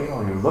feeling.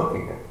 You're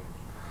looking at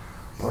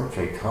Lord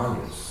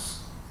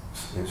Chaitanya's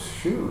his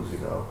shoes,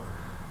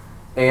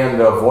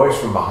 And a voice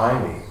from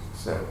behind me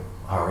said,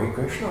 Hare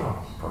Krishna,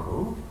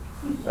 Prabhu.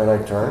 And I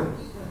turned,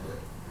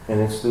 and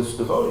it's this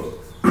devotee,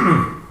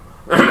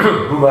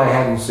 whom I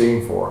hadn't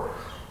seen for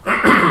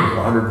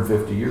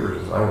 150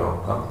 years, I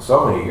know,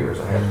 so many years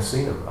I hadn't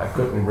seen him. I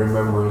couldn't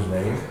remember his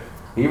name.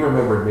 He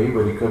remembered me,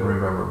 but he couldn't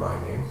remember my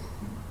name.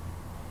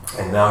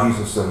 And now he's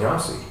a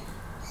sannyasi.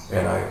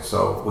 And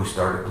so we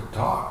started to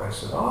talk. I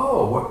said,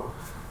 oh,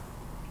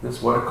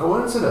 what a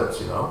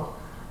coincidence,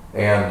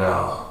 And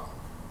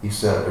he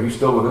said, are you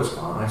still with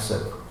ISKCON? I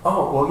said,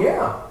 oh, well,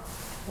 yeah.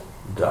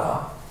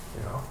 Duh,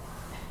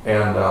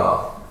 And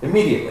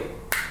immediately,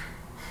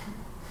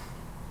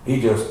 he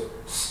just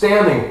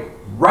standing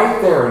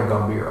right there in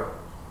Gambhira,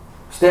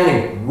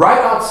 standing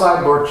right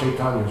outside Lord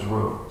Chaitanya's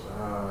room,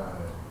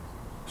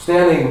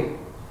 standing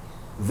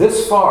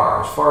this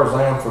far, as far as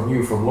I am from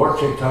you, from Lord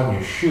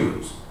Chaitanya's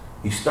shoes,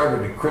 he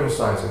started to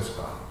criticize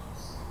ISKCON.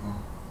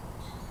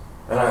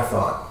 And I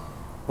thought,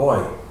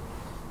 boy,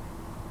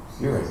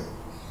 you're in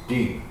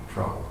deep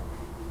trouble.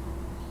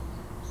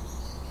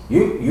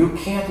 You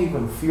can't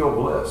even feel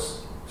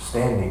bliss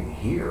standing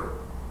here.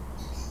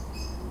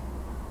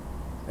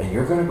 And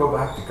you're going to go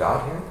back to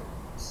Godhead?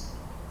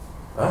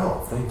 I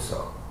don't think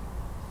so.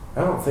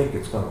 I don't think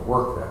it's going to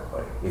work that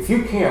way. If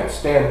you can't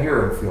stand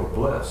here and feel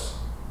bliss,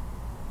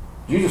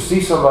 you just see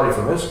somebody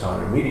from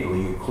ISKCON,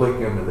 immediately you click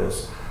into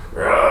this,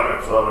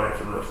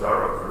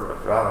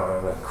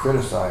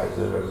 criticize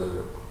it,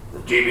 the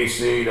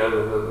GBC,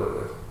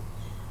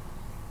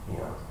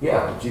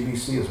 Yeah, the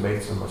GBC has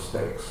made some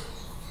mistakes.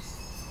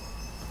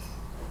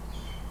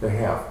 They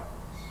have.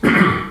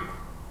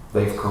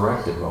 They've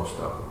corrected most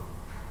of them.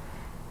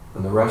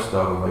 And the rest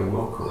of them they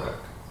will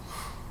correct.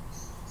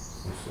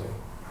 You see.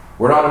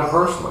 We're not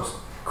impersonalists.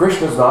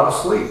 Krishna's not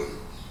asleep.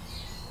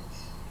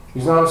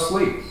 He's not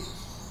asleep.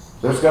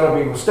 There's going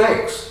to be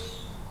mistakes.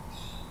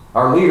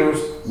 Our leaders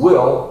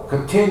will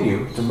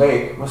continue to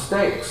make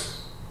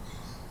mistakes.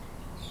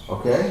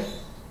 Okay?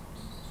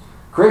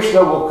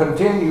 Krishna will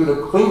continue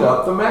to clean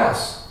up the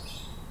mess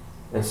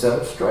and set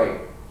it straight.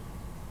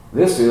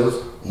 This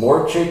is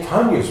Lord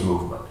Chaitanya's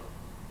movement.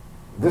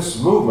 This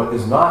movement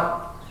is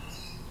not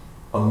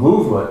a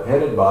movement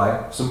headed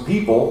by some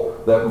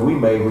people that we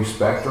may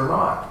respect or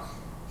not.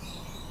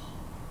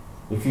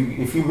 If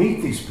you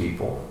meet these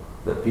people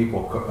that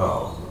people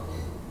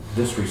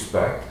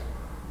disrespect,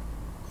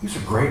 these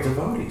are great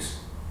devotees.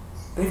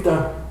 They've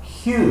done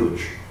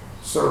huge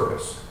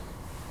service.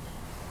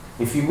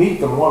 If you meet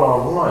them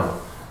one-on-one,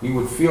 you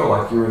would feel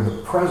like you're in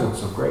the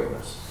presence of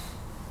greatness.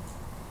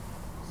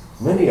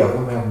 Many of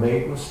them have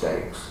made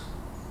mistakes.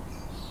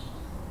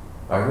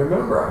 I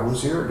remember I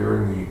was here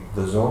during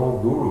the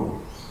Zonal Guru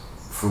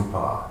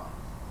Fupa.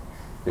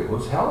 It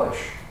was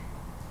hellish.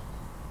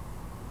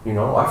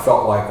 I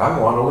felt like I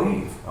want to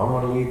leave. I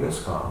want to leave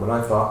ISKCON. But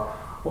I thought,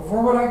 well,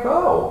 where would I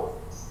go?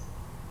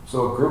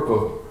 So a group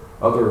of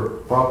other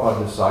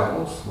Prabhupada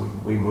disciples,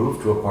 we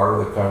moved to a part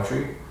of the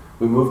country.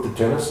 We moved to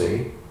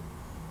Tennessee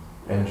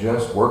and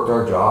just worked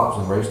our jobs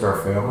and raised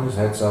our families,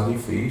 had Sunday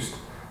feast.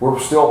 We're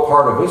still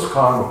part of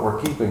ISKCON, but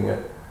we're keeping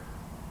it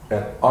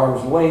at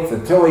arm's length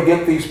until they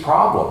get these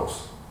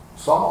problems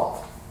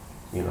solved.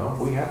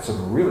 We had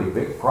some really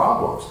big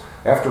problems.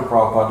 After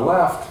Prabhupada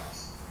left,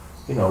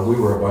 we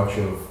were a bunch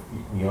of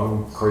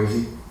young,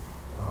 crazy,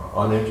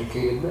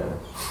 uneducated men.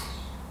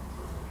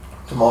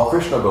 Tamal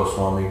Krishna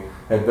Goswami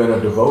had been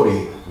a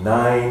devotee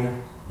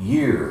 9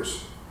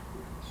 years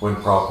when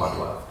Prabhupada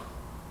left.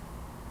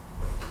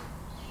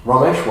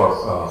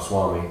 Rameshwar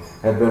Swami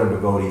had been a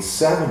devotee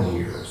 7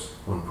 years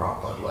when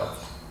Prabhupada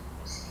left.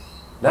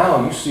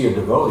 Now you see a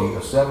devotee, a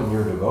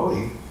 7-year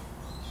devotee,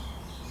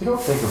 you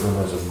don't think of him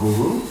as a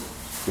guru,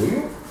 do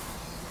you?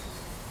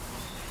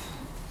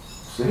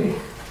 See?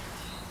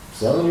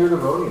 7-year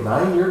devotee,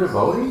 9-year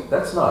devotee,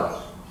 that's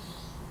not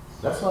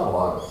a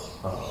lot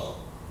of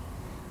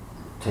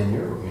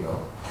tenure, you know.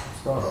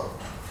 It's not a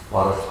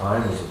lot of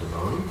time as a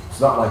devotee. It's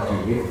not like you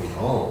immediately,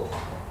 oh.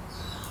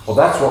 Well,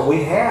 that's what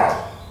we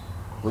had.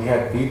 We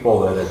had people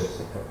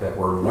that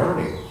were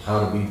learning how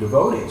to be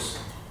devotees.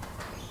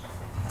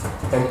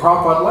 And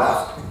Prabhupada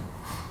left.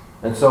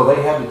 And so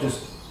they had to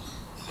just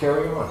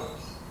carry on.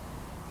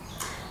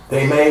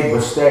 They made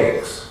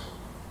mistakes,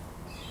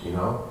 you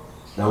know.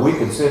 Now we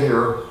can sit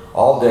here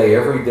all day,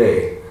 every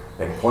day,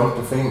 and point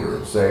the finger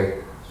and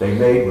say, they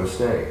made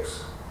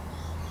mistakes.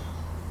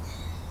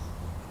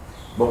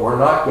 But we're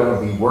not going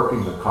to be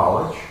working the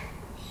college.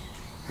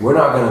 We're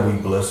not going to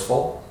be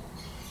blissful.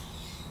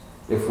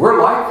 If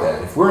we're like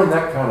that, if we're in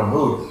that kind of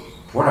mood,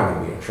 we're not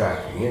going to be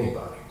attracting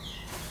anybody.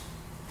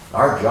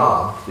 Our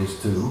job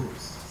is to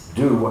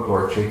do what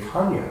Lord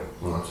Chaitanya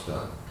wants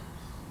done.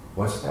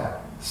 What's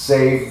that?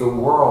 Save the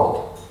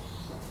world.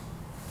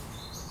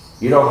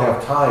 You don't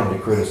have time to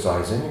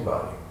criticize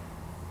anybody.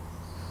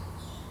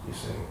 You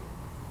see.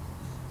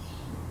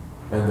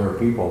 And there are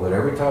people that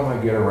every time I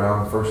get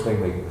around, the first thing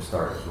they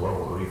start is, well,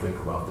 what do you think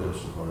about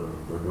this? And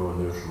they're doing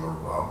this, and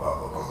blah, blah,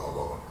 blah, blah,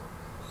 blah.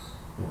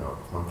 You know,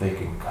 I'm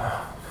thinking,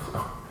 God.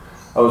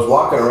 I was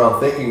walking around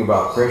thinking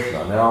about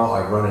Krishna. Now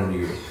I've run into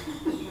you.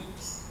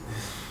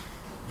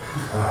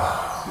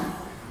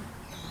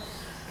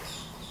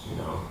 You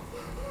know.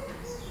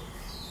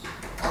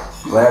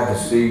 Glad to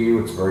see you.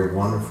 It's very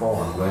wonderful.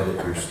 I'm glad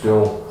that you're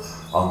still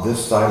on this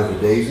side of the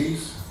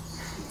daisies.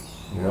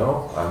 You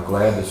know, I'm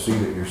glad to see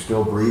that you're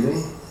still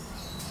breathing.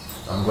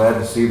 I'm glad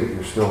to see that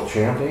you're still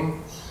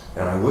chanting.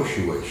 And I wish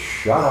you would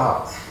shut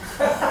up.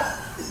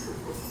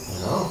 You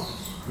know?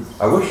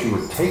 I wish you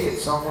would take it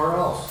somewhere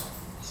else.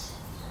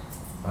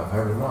 I've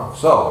heard enough.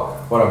 So,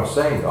 what I'm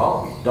saying to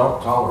all of you,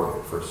 don't tolerate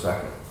it for a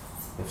second.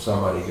 If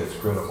somebody gets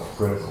critical.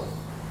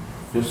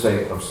 Just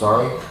say, I'm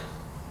sorry,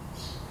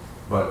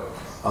 but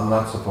I'm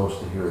not supposed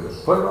to hear this.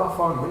 Put it off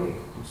on me.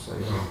 Just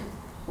say,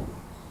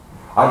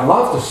 I'd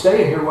love to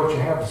stay and hear what you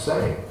have to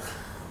say,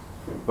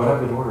 but I've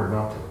been ordered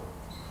not to.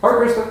 All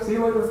right, Krista, see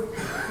you later.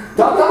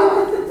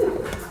 Da-da!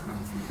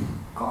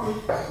 Call me.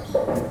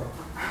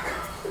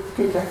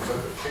 Good text.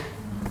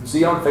 See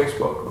you on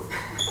Facebook.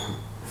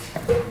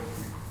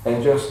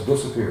 And just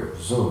disappear.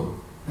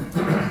 Zoom.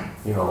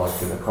 You know,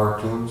 like in the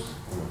cartoons,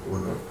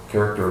 when the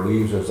character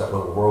leaves, there's that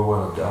little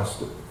whirlwind of dust.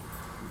 That,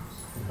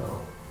 you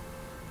know,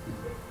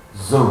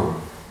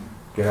 zoom.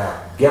 Get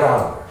out. Get out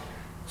of there.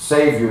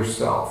 Save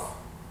yourself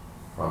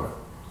from it.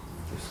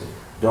 You see.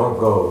 Don't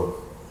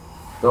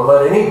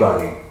let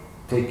anybody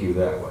take you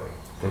that way.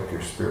 Take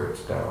your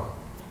spirits down.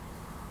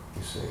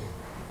 You see.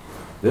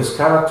 This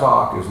kind of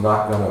talk is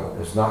not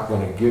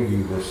gonna give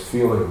you this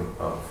feeling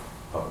of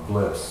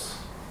bliss.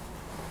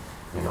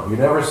 You know, you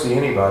never see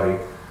anybody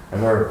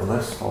and they're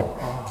blissful.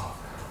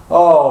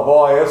 Oh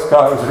boy, this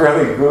guy's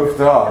really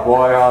goofed up.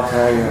 Boy, I'll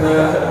tell you.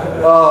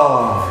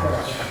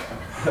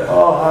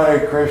 Oh,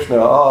 Hare Krishna.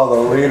 Oh,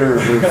 the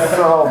leaders are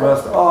so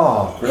messed up.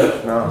 Oh,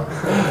 Krishna.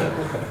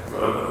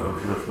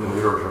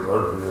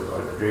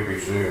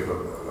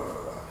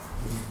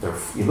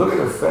 You look at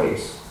their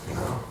face, you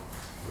know.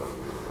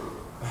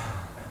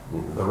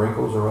 The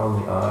wrinkles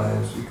around the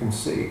eyes, you can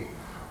see.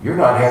 You're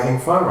not having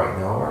fun right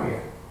now, are you?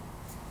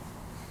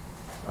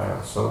 I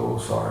am so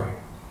sorry.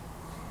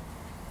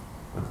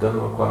 It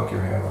doesn't look like you're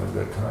having a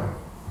good time.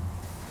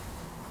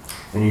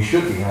 And you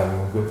should be having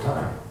a good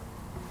time,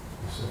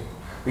 you see.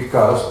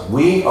 Because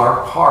we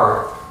are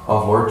part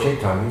of Lord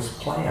Chaitanya's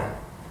plan.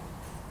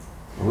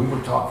 And we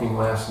were talking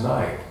last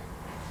night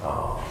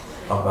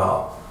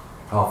about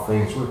how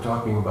things, we were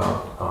talking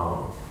about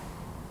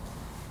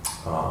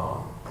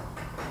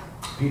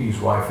Petey's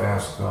wife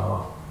asked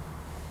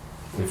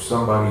if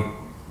somebody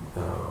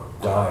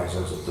dies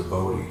as a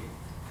devotee,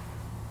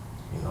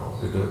 you know,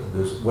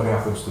 what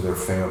happens to their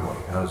family?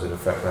 How does it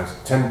affect us?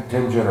 10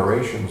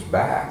 generations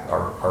back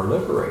are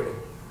liberated.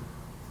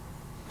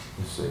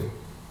 You see.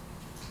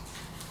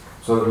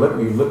 So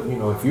you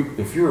know,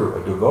 if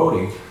you're a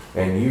devotee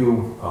and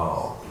you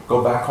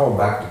go back home,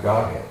 back to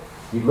Godhead,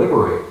 you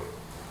liberate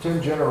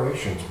 10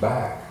 generations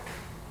back.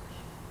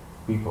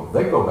 People,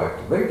 they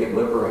get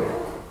liberated.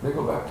 They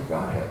go back to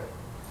Godhead,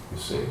 you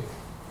see.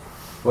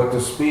 But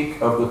to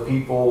speak of the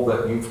people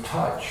that you've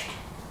touched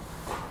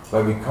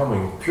by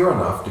becoming pure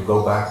enough to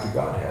go back to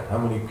Godhead. How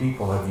many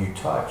people have you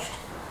touched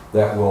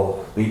that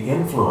will be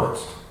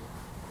influenced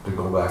to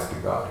go back to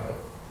Godhead?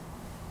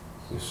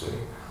 You see.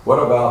 What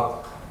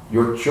about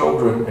your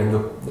children and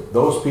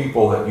those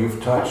people that you've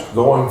touched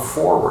going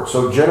forward?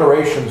 So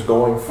generations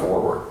going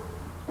forward.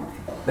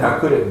 Now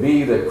could it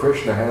be that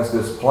Krishna has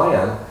this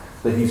plan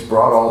that he's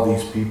brought all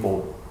these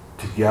people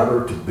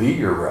together to be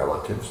your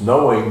relatives,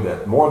 knowing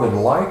that more than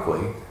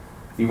likely,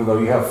 even though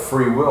you have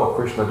free will,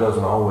 Krishna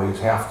doesn't always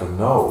have to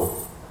know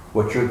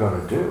what you're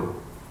going to do.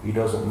 He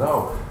doesn't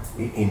know.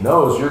 He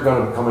knows you're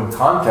going to come in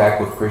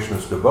contact with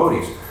Krishna's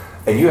devotees,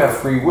 and you have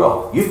free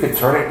will. You could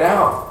turn it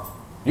down.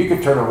 You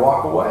could turn and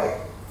walk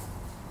away.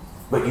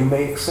 But you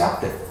may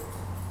accept it.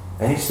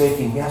 And he's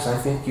thinking, yes, I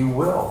think you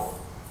will.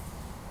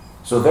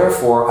 So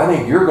therefore, I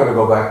think you're going to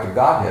go back to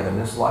Godhead in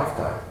this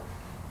lifetime.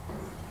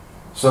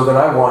 So then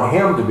I want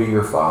him to be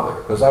your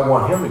father, because I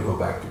want him to go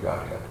back to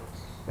Godhead.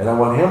 And I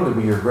want him to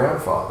be your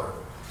grandfather.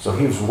 So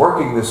he was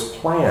working this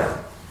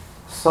plan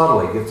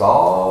subtly, gets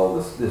all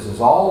this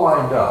is all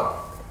lined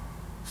up.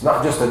 It's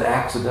not just an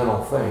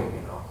accidental thing,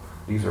 you know.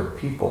 These are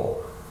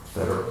people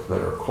that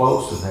are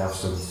close and have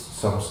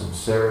some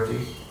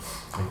sincerity,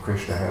 and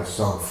Krishna has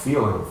some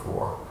feeling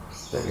for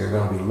that you're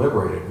going to be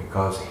liberated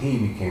because he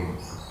became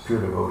a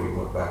pure devotee and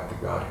went back to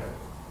Godhead.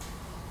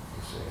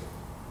 You see.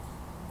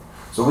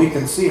 So we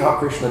can see how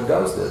Krishna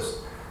does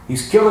this.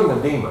 He's killing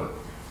the demon,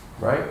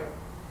 right?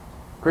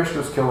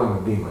 Krishna's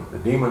killing the demon. The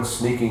demon's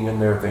sneaking in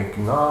there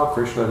thinking, oh,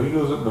 Krishna, he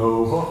doesn't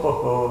know.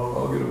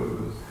 I'll get away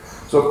with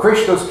this. So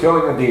Krishna's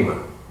killing the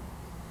demon.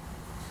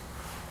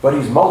 But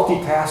he's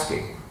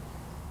multitasking.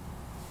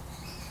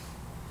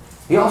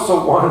 He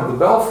also wanted the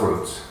bell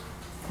fruits.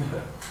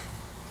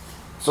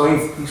 So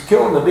he's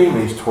killing the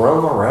demon. He's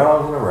twirling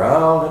around and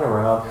around and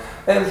around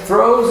and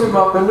throws him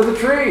up into the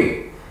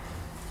tree.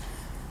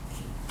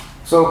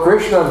 So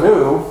Krishna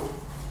knew,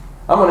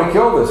 I'm going to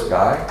kill this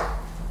guy.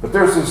 But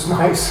there's this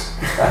nice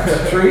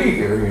tree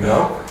here, you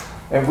know,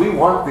 and we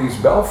want these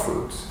bell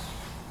fruits.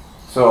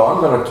 So I'm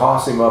going to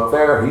toss him up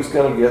there. He's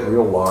going to get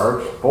real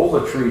large, pull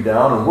the tree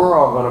down, and we're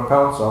all going to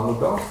pounce on the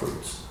bell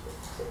fruits.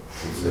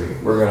 You see,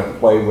 we're going to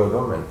play with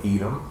them and eat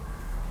them.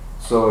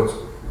 So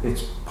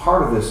it's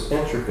part of this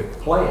intricate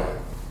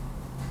plan.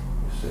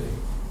 You see,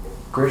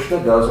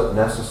 Krishna doesn't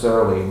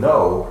necessarily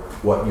know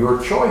what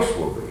your choice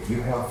will be.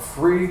 You have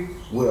free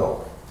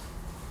will.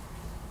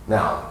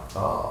 Now,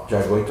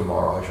 Jagway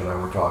Maharaj and I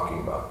were talking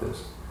about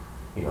this.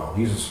 You know,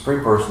 he's a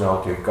Supreme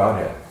Personality of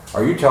Godhead.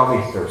 Are you telling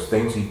me there's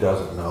things he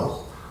doesn't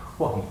know?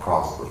 Well, he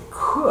probably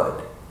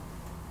could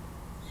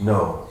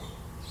know.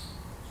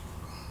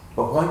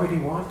 But why would he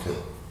want to?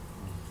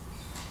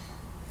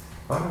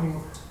 Why would he?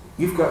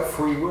 You've got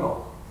free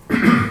will.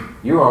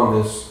 You're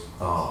on this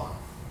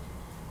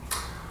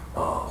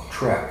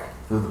trek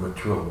through the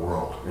material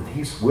world, and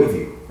he's with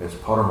you as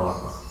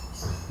Paramatma.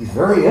 He's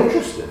very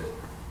interested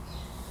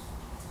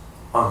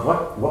on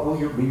what will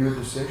be your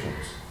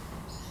decisions.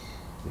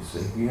 You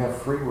see, you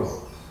have free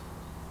will.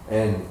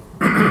 And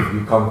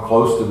you come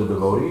close to the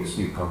devotees,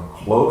 you come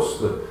close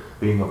to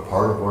being a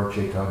part of Lord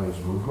Chaitanya's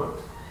movement.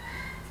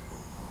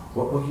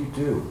 What will you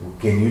do?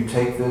 Can you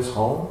take this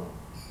home?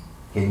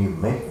 Can you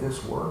make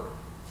this work?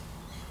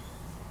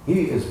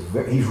 He's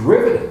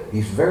riveted.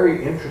 He's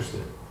very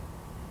interested.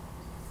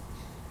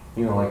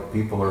 You know, like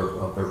people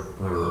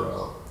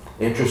are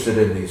interested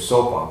in these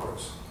soap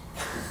operas.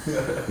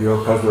 You know,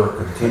 because they're a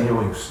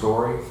continuing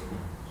story.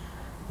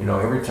 You know,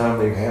 every time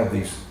they've had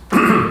these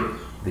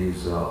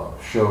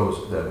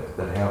shows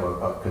that have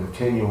a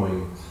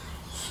continuing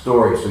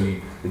story, so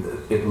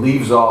it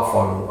leaves off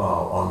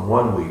on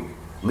 1 week,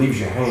 leaves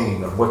you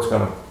hanging on what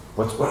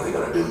are they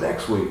going to do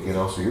next week? You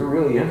know, so you're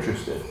really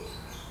interested.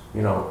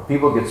 You know,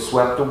 people get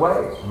swept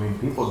away. I mean,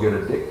 people get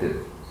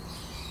addicted.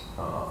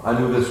 I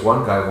knew this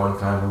one guy one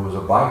time who was a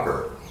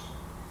biker.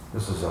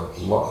 This is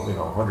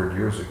 100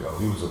 years ago.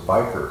 He was a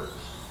biker.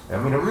 I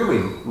mean, a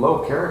really low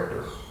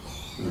character.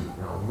 You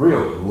know,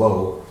 really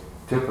low,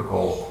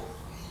 typical.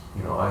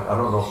 You know, I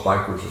don't know if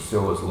bikers are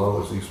still as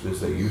low as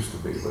they used to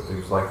be, but he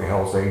was like a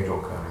Hell's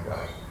Angel kind of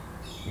guy.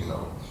 You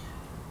know,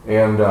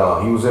 and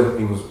he was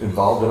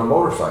involved in a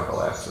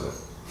motorcycle accident,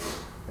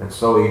 and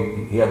so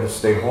he had to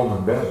stay home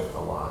in bed a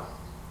lot.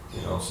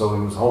 You know, so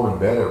he was home in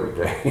bed every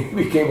day. He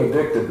became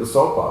addicted to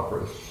soap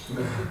operas.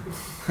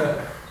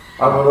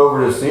 I went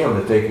over to see him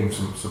to take him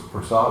some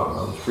prasadam.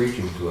 I was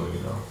preaching to him,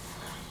 you know.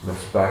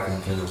 That's back in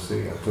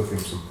Tennessee. I took him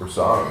some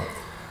prasadam.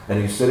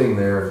 And he's sitting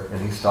there and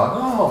he's talking,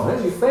 oh,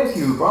 thank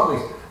you, probably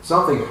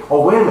something.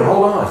 Oh, wait a minute,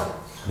 hold on.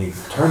 And he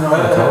turned on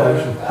the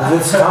television. And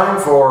it's time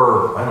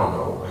for, I don't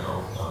know,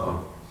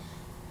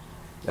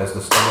 as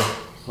the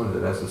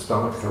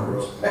stomach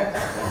turns?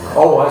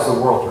 Oh, as the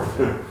world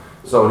turns.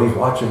 So he's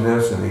watching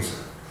this and he's,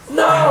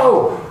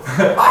 no!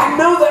 I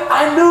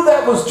knew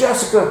that was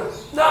Jessica.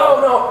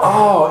 No.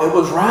 Oh, it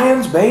was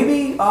Ryan's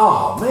baby?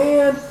 Oh,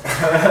 man.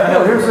 You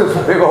know, here's this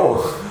big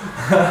old,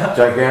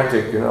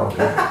 gigantic,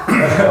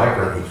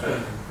 biker. He's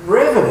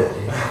riveted.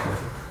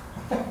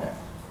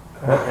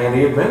 And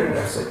he admitted it.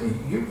 I said,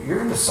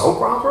 you're into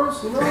soap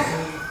operas, you know?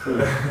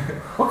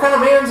 What kind of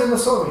man's in the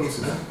soap? He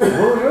said,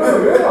 well,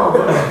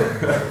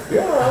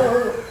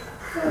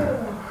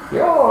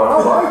 yeah, I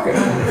like it.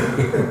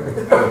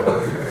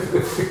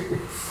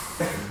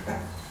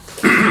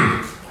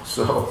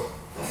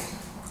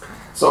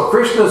 So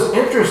Krishna's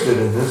interested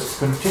in this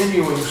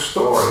continuing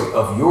story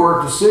of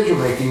your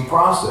decision-making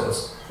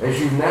process as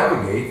you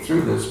navigate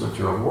through this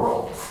material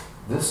world.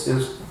 This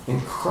is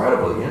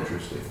incredibly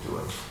interesting to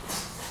him.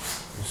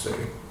 You see,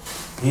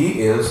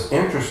 he is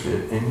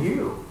interested in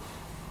you.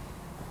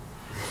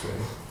 You see,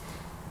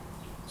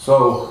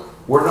 so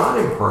we're not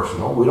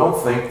impersonal. We don't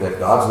think that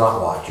God's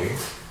not watching.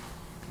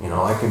 You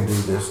know, I can do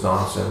this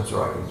nonsense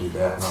or I can do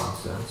that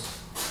nonsense.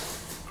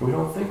 We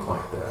don't think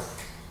like that.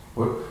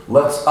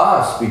 Let's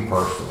us be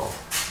personal.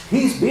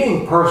 He's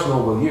being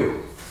personal with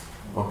you.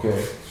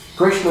 Okay?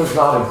 Krishna's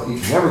not, he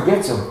never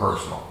gets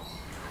impersonal.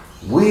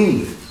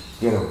 We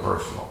get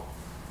impersonal.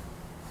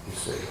 You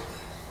see.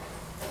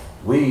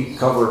 We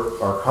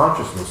cover our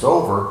consciousness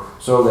over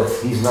so that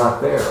he's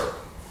not there.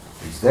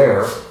 He's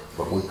there,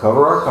 but we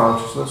cover our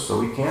consciousness so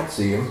we can't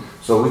see him,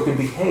 so we can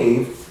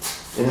behave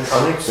in an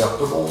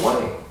unacceptable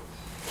way.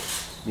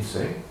 You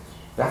see?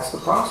 That's the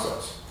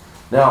process.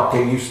 Now,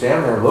 can you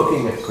stand there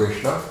looking at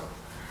Krishna,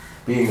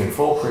 being in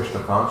full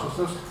Krishna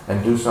consciousness,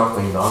 and do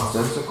something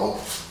nonsensical?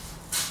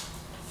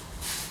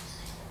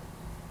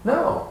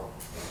 No.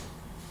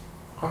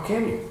 How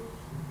can you?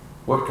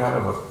 What kind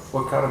of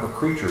a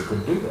creature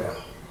could do that?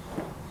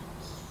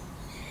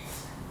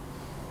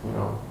 You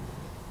know,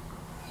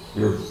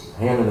 your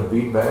hand in a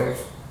bead bag,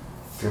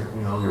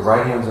 your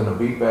right hand's in a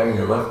bead bag, and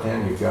your left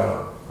hand you've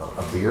got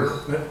a beer.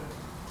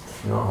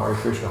 You know, Hare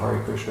Krishna,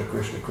 Krishna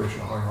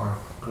Krishna, Hare Hare.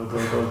 Go.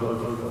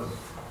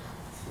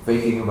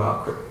 Thinking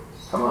about Krishna.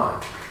 Come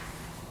on.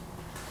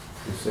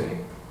 You see?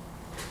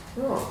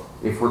 No.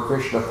 If we're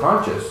Krishna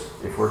conscious,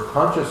 if we're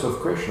conscious of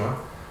Krishna,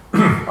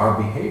 our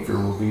behavior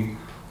will be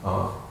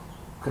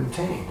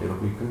contained. It'll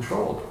be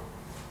controlled.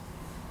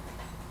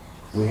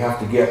 We have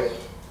to get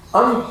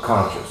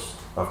unconscious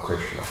of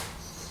Krishna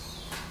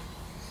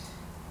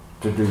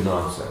to do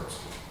nonsense.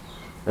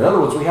 In other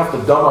words, we have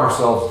to dumb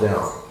ourselves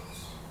down.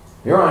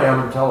 Here I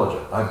am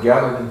intelligent. I've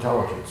gathered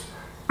intelligence.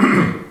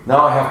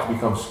 Now I have to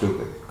become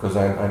stupid because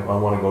I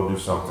want to go do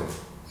something.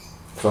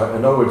 So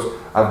in other words,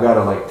 I've got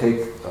to put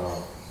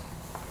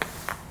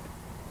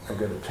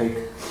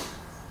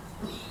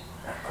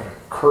a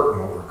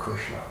curtain over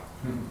Krishna.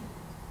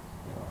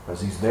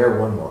 Because he's there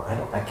one more.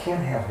 I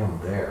can't have him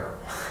there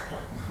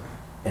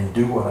and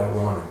do what I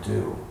want to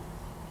do.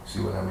 See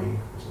what I mean?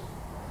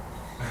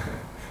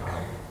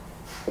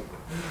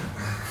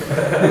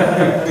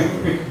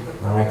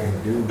 Now I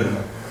can do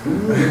that.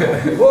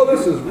 Well,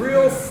 this is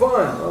real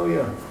fun. Oh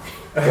yeah.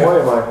 Boy,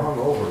 am I hung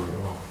over, you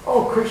know.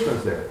 Oh,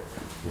 Krishna's there.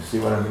 You see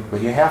what I mean?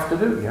 But you have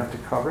to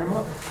cover him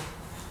up.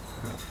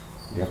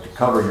 You have to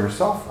cover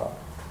yourself up.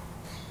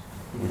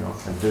 You know,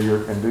 and do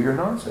your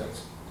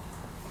nonsense.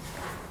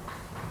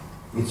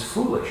 It's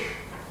foolish.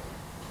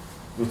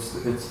 It's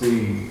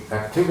the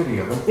activity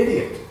of an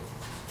idiot.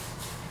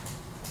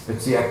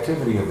 It's the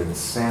activity of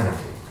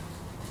insanity.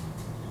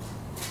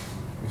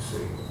 You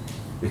see,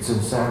 it's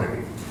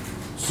insanity,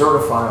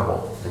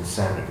 certifiable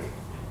insanity.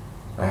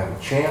 I have a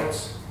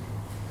chance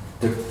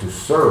to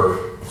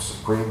serve the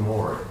Supreme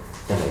Lord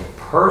in a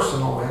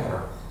personal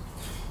manner,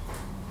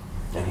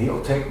 and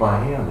He'll take my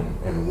hand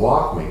and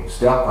walk me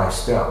step by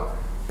step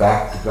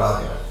back to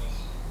Godhead.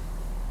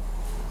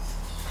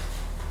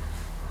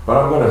 But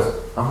I'm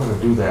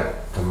gonna do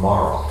that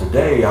tomorrow.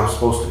 Today I'm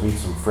supposed to meet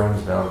some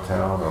friends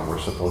downtown, or we're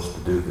supposed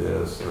to do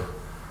this, or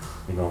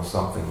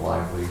something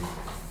lively.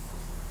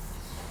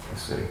 You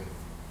see,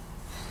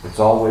 it's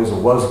always a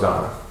was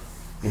gonna.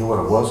 You know what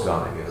a was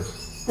gonna is?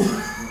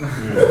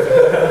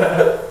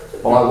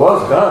 Well, I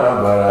was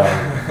gonna, but I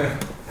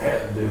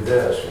had to do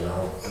this.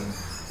 Well,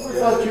 I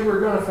thought you were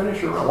gonna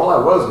finish your run. Well, I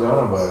was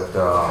gonna, but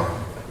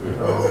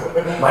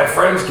my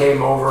friends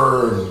came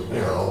over, and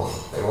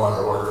they wanted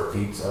to order a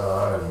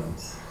pizza,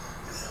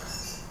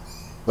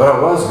 but I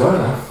was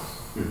gonna.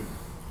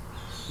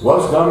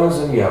 Was gonnas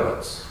and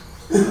yebbets.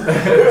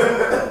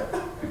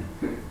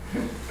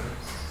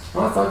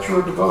 Well, I thought you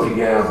were a devotee.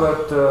 Yeah,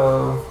 but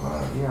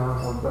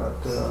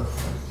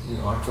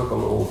I took a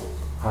little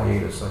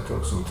hiatus. I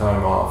took some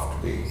time off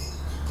to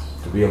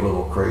be a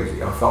little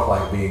crazy. I felt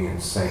like being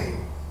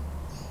insane.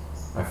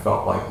 I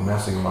felt like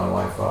messing my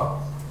life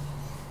up.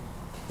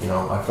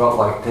 I felt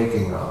like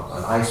taking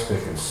an ice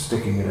pick and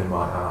sticking it in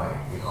my eye.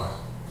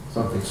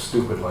 Something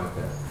stupid like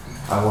that.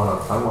 I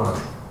want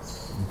to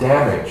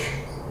damage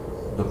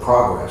the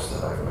progress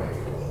that I've made.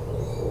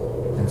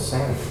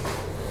 Insanity.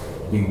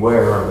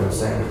 Beware of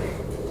insanity.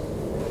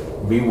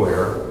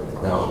 Beware.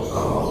 Now,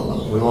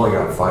 we've only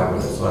got 5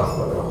 minutes left,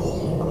 but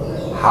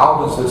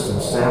how does this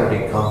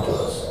insanity come to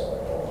us?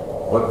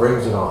 What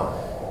brings it on?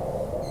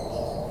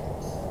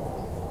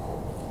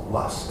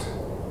 Lust.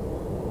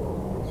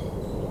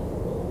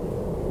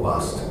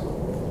 Lust.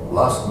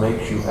 Lust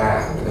makes you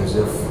act as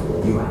if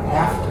you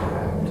have to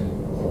act.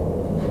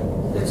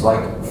 It's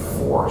like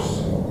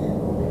force.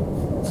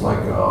 It's like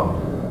a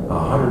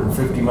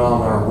 150 mile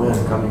an hour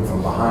wind coming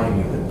from behind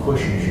you that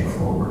pushes you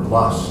forward.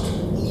 Lust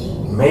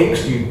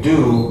makes you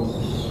do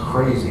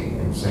crazy,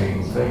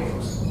 insane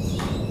things.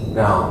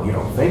 Now, you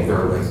don't think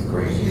they're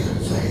crazy and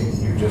insane.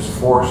 You're just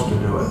forced to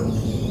do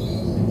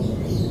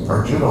it.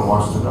 Arjuna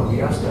wants to know. He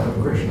has to have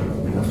Krishna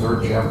in the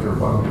 3rd chapter of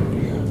Bhagavad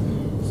Gita.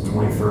 It's the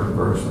 23rd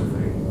verse, I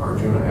think.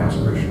 Arjuna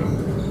asked Krishna,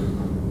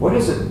 what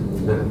is it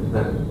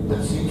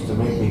that seems to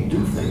make me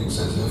do things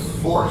as if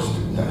forced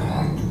to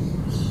act?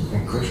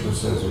 And Krishna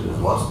says it is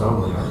lust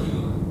only,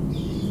 Arjuna.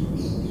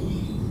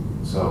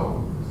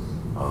 So,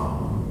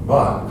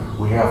 but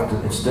we have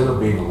to, instead of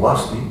being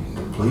lusty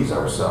to please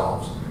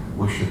ourselves,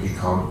 we should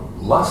become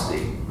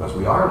lusty, because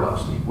we are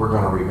lusty. We're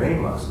going to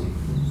remain lusty.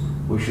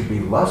 We should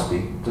be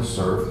lusty to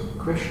serve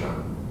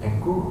Krishna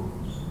and Guru.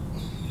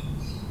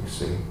 You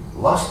see,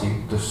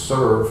 lusty to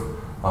serve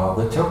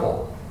the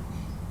temple.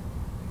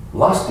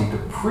 Lusty to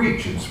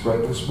preach and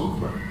spread this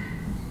movement.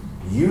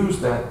 Use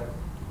that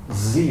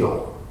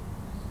zeal.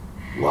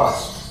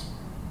 Lust.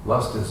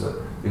 Lust is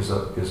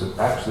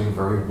actually a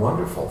very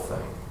wonderful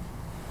thing.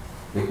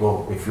 It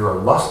will, if you're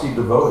a lusty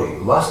devotee,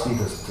 lusty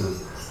to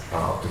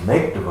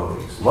make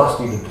devotees,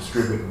 lusty to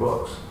distribute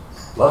books,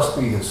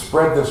 lusty to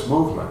spread this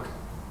movement,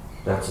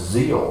 that's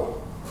zeal.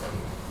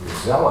 You're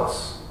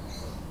zealous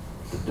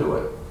to do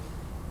it.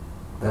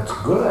 That's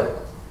good.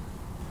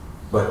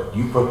 But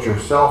you put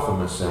yourself in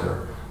the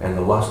center, and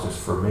the lust is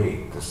for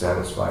me, to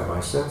satisfy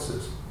my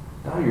senses.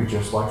 Now you're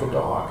just like a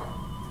dog.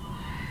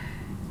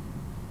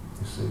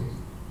 You see?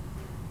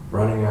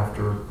 Running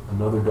after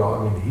another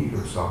dog in heat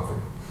or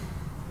something.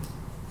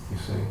 You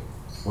see?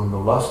 When the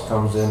lust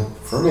comes in,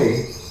 for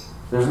me,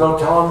 there's no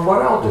telling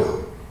what I'll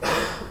do.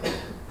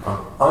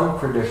 I'm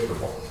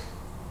unpredictable.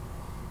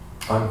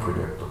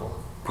 Unpredictable.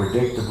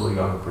 Predictably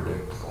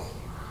unpredictable.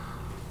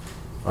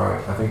 All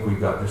right, I think we've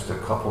got just a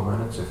couple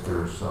minutes if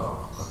there's a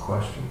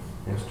question.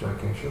 Yes, Jai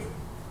Keshav?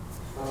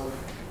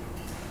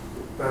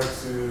 Back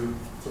to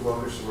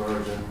Krishna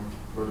Maharaj and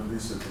Brother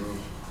Lisa Group.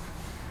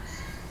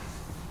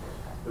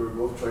 They were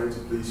both trying to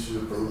please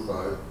Srila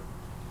Prabhupada,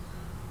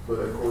 but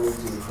according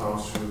to how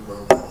Srila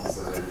Prabhupada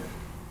decided.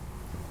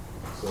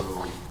 So,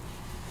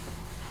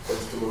 as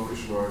Tamal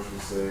Krishna Maharaj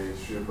would say,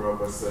 Srila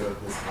Prabhupada set up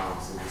his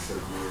house in a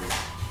certain way.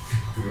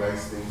 He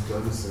likes things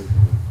done a certain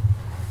way.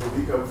 So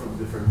we come from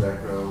different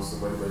backgrounds.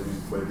 Somebody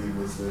might be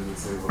Muslim and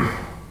say, well,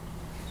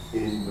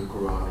 in the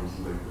Quran, we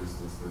do like this.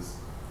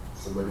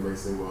 Somebody might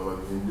say, well,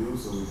 I'm Hindu,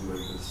 so we do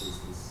like this.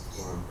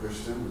 Or I'm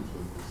Christian, we do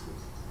like this.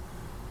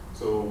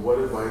 So what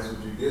advice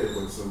would you give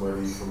when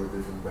somebody from a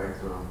different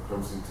background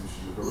comes into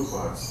Srila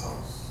Prabhupada's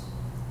house?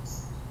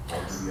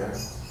 How do we act?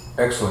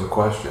 Excellent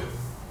question.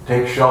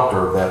 Take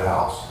shelter of that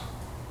house.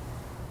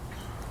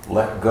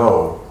 Let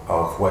go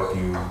of what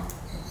you,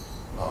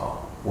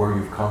 where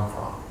you've come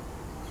from.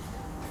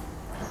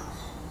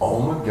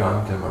 Om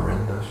Gyantam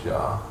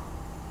Arindasya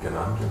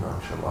Gyananjanan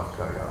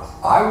Shalakaya.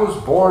 I was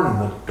born in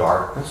the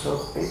darkness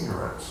of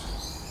ignorance.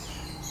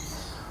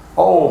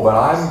 Oh, but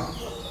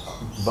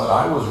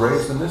I was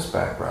raised in this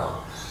background.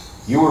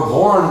 You were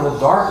born in the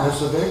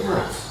darkness of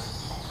ignorance.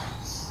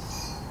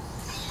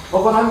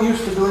 Oh, but I'm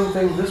used to doing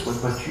things this way,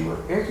 but you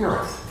were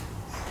ignorant.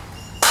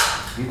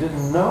 You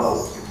didn't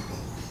know.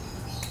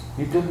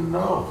 You didn't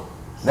know.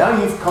 Now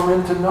you've come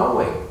into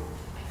knowing.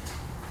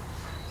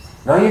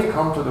 Now you've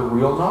come to the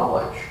real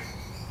knowledge.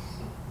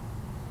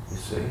 You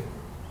see?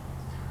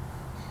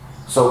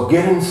 So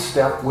get in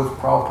step with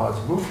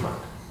Prabhupada's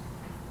movement.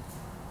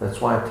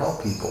 That's why I tell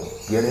people,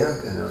 get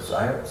in. And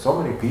I have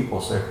so many people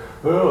say,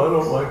 well, I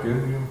don't like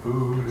Indian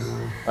food.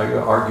 I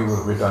argue with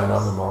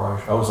Hridayananda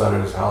Maharaj. I was at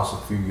his house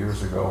a few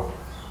years ago.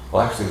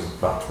 Well, actually, it was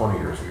about 20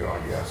 years ago, I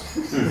guess.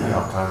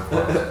 How time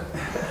flies.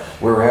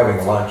 We were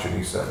having lunch, and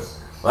he said,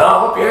 well,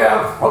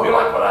 I hope you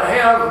like what I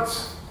have.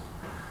 It's,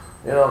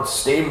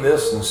 steam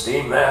this and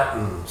steam that,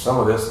 and some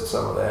of this and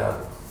some of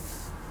that.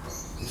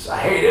 He said, I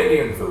hate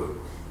Indian food.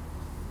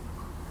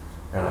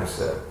 And I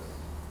said,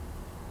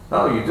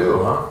 oh, you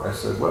do, huh? I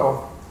said,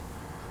 well,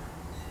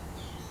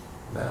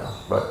 no,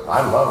 but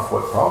I love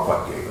what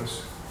Prabhupada gave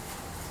us.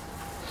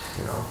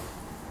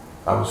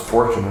 I was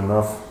fortunate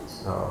enough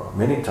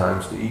many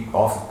times to eat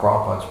off of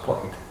Prabhupada's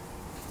plate,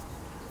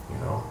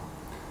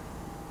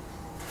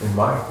 in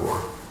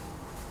Mayapur.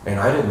 And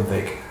I didn't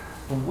think,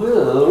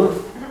 well,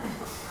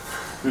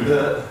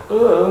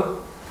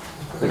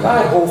 the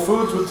guy at Whole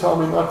Foods would tell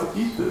me not to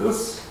eat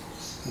this.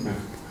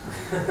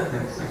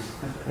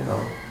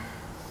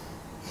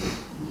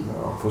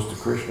 Pusta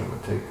Krishna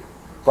would take.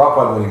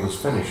 Prabhupada, when he was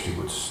finished, he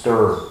would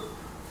stir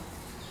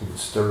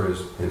his,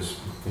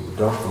 he would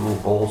dump the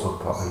little bowls of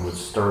Prabhupada and would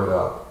stir it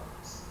up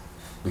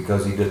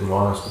because he didn't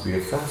want us to be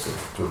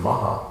offensive to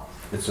Maha.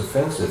 It's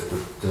offensive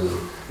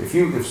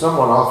if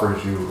someone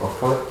offers you a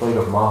plate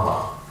of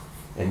Maha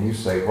and you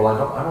say, well,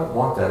 I don't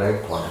want that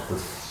eggplant.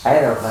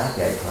 I don't like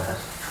eggplant.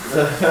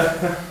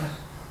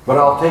 But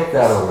I'll take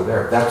that over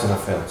there. That's an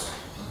offense.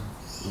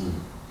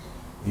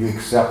 You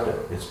accept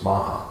it. It's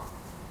Maha.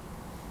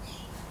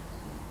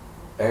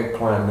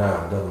 Eggplant,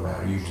 no, it doesn't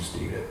matter. You just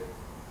eat it.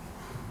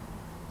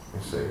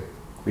 You see?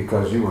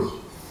 Because you were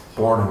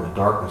born in the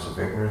darkness of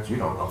ignorance, you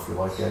don't know if you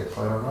like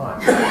eggplant or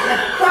not.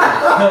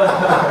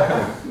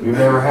 You've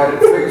never had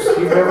it fixed.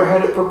 You've never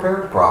had it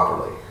prepared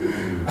properly.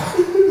 You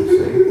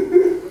see?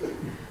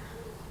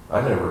 I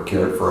I never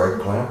cared for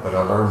eggplant, but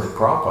I learned that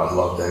Prabhupada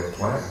loved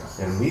eggplant,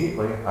 and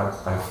immediately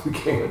I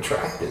became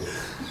attracted.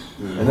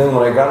 And then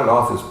when I got it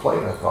off his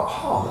plate, I thought,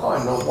 oh, now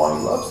I know why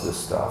he loves this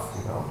stuff,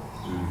 you know.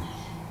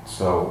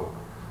 So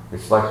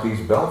it's like these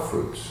bell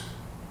fruits.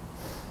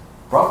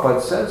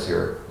 Prabhupada says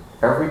here,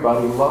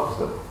 everybody loves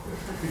them.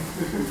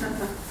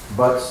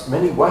 But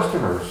many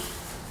Westerners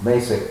may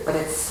say, but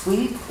it's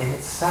sweet and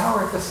it's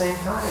sour at the same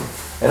time.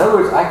 In other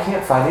words, I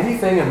can't find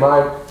anything in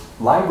my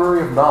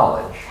library of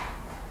knowledge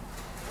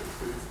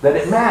that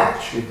it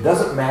match. It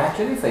doesn't match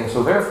anything,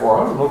 so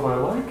therefore I don't know if I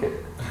like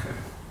it.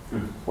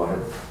 What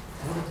a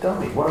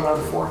dummy, what an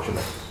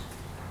unfortunate.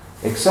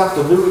 Accept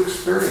a new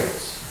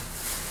experience.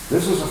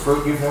 This is a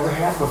fruit you've never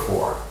had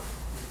before.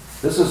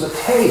 This is a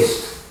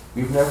taste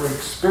you've never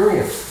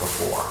experienced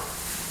before.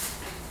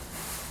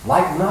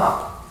 Lighten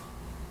up.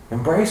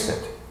 Embrace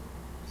it.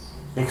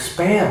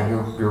 Expand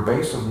your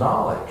base of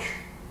knowledge.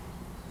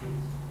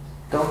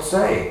 Don't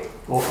say,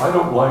 well, I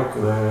don't like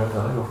that.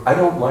 I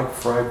don't like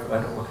fried.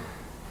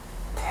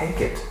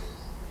 Take it.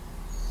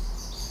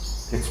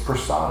 It's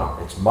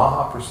prasadam. It's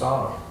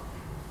mahaprasadam.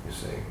 You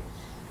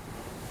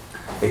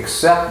see.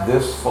 Accept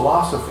this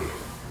philosophy.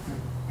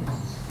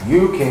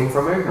 You came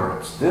from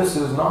ignorance. This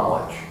is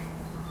knowledge.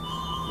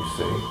 You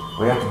see.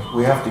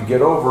 We have to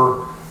get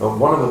over.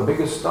 One of the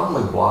biggest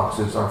stumbling blocks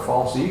is our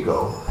false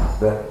ego,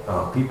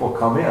 that people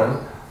come in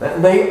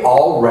and they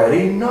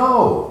already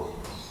know.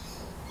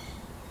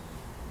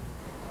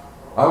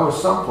 I was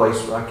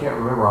someplace, I can't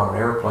remember, on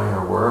an airplane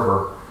or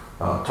wherever,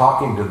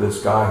 talking to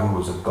this guy who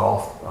was a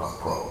golf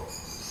pro.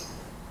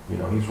 You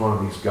know, he's one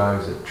of these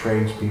guys that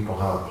trains people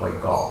how to play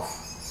golf.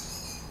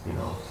 You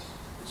know,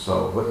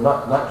 so, but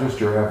not just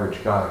your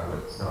average guy,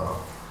 but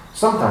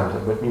sometimes,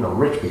 but you know,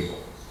 rich people.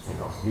 You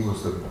know, he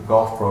was the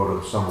golf pro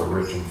to some of the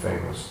rich and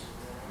famous.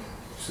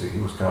 See, he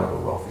was kind of a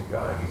wealthy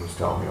guy. He was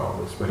telling me all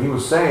this, but he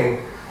was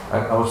saying,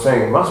 I was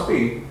saying, it must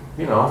be,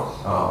 you know,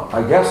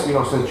 I guess, you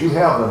know, since you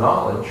have the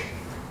knowledge,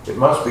 it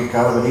must be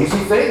kind of an easy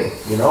thing,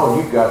 you know.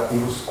 And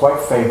he was quite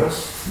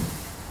famous.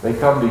 They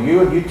come to you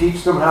and you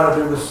teach them how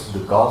to do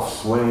the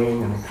golf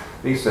swing, and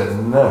he said,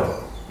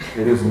 no,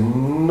 it is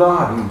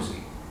not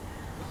easy.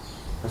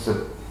 I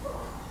said,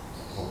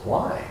 well,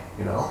 why?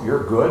 You know,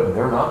 you're good and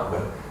they're not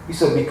good. He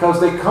said, because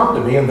they come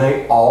to me and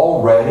they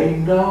already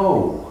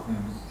know.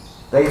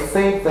 They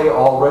think they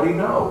already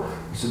know.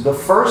 He said,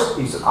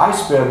 I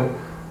spend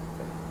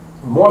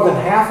more than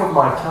half of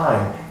my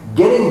time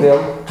getting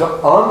them to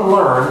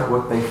unlearn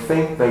what they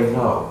think they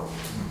know.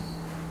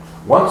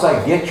 Once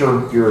I get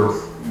your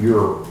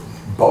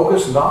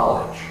bogus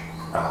knowledge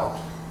out,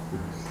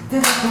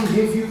 then I can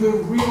give you the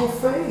real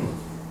thing.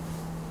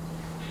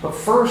 But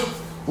first,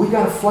 we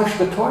got to flush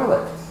the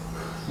toilet.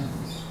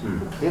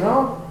 You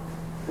know?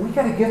 We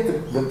got to get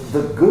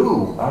the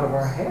goo out of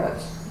our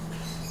heads.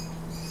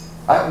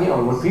 You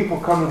know, when people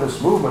come to this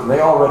movement and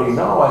they already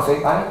know, I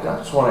think I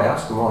just want to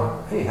ask them,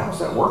 well, hey, how's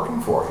that working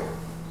for you?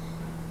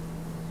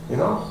 You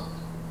know?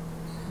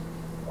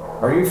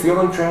 Are you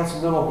feeling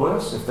transcendental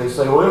bliss? If they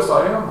say, well, yes,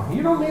 I am,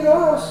 you don't need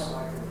us.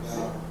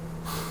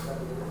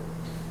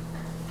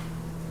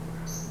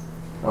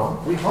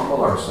 No, we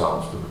humble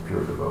ourselves to the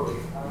pure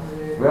devotee.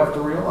 We have to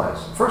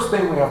realize. First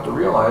thing we have to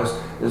realize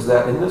is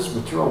that in this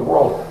material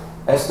world,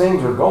 as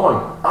things are going,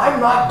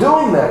 I'm not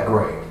doing that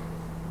great.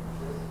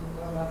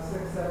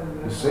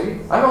 You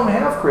see? I don't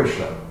have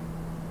Krishna.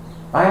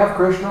 I have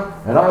Krishna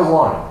and I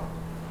want him.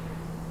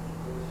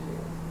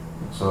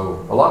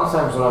 So a lot of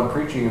times when I'm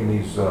preaching in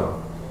these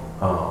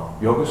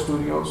yoga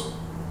studios,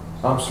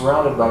 I'm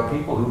surrounded by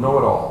people who know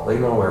it all. They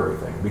know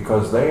everything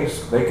because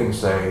they can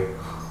say,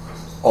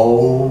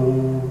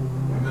 oh,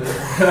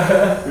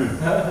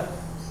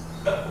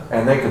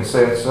 and they can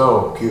say it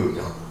so cute.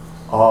 You know,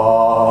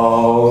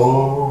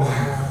 oh,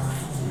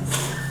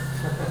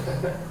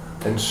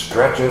 and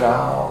stretch it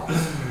out.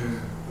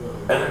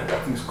 And they've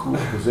got these cool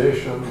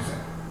positions.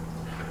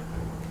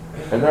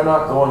 And they're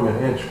not going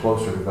an inch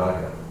closer to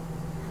Godhead.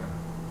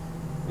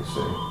 You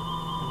see?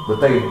 But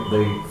they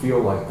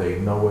feel like they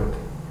know it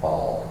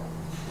all.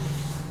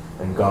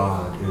 And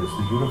God is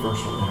the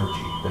universal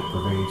energy that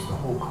pervades the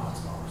whole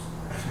cosmos.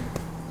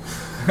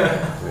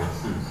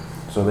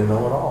 So they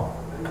know it all.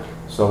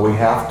 So we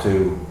have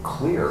to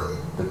clear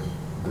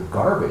the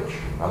garbage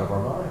out of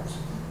our minds.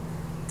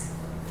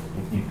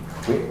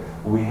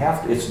 We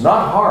have to, it's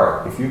not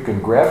hard if you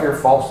can grab your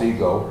false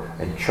ego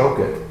and choke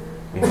it,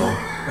 you know.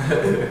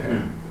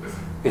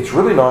 It's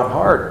really not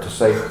hard to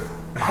say,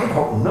 I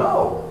don't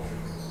know.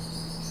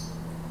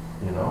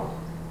 You know.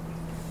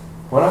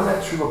 When I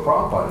met Srila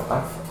Prabhupada,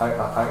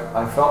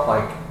 I felt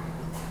like,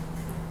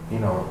 you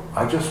know,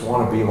 I just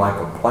want to be like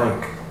a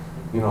blank,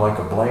 you know, like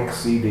a blank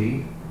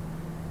CD.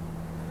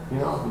 You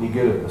know, when you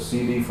get a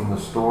CD from the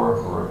store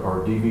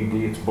or a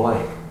DVD, it's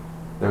blank.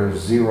 There's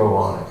zero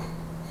on it.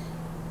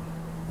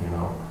 You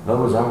know, in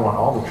other words, I want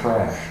all the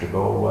trash to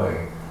go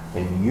away,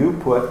 and you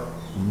put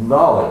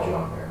knowledge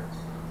on there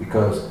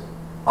because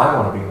I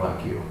want to be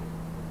like you.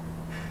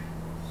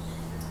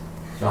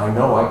 Now I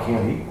know I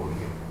can't equal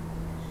you,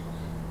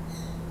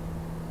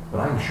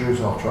 but I'm sure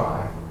as I'll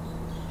try.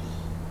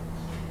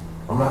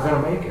 I'm not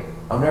going to make it.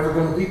 I'm never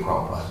going to be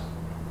Prabhupada.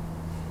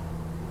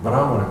 But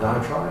I'm going to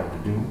die trying to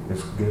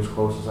get as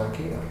close as I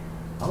can.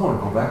 I want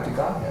to go back to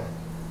Godhead.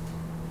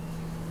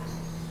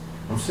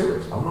 I'm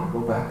serious. I want to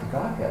go back to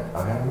Godhead.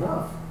 I've had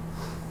enough.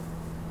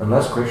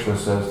 Unless Krishna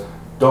says,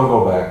 don't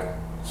go back,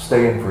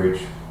 stay and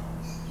preach,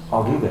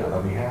 I'll do that.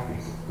 I'll be happy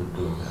with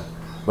doing that.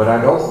 But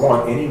I don't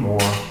want any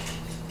more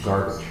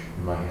garbage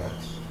in my head.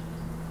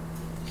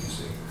 You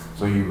see.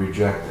 So you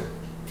reject it.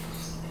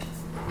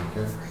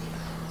 Okay?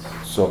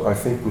 So I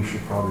think we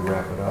should probably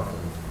wrap it up.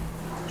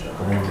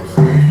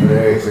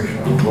 Hare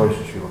Krishna, voice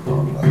of Srila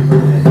Prabhupada.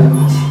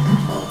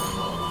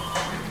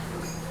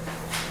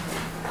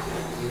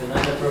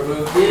 Jivananda Prabhu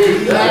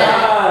ki jai.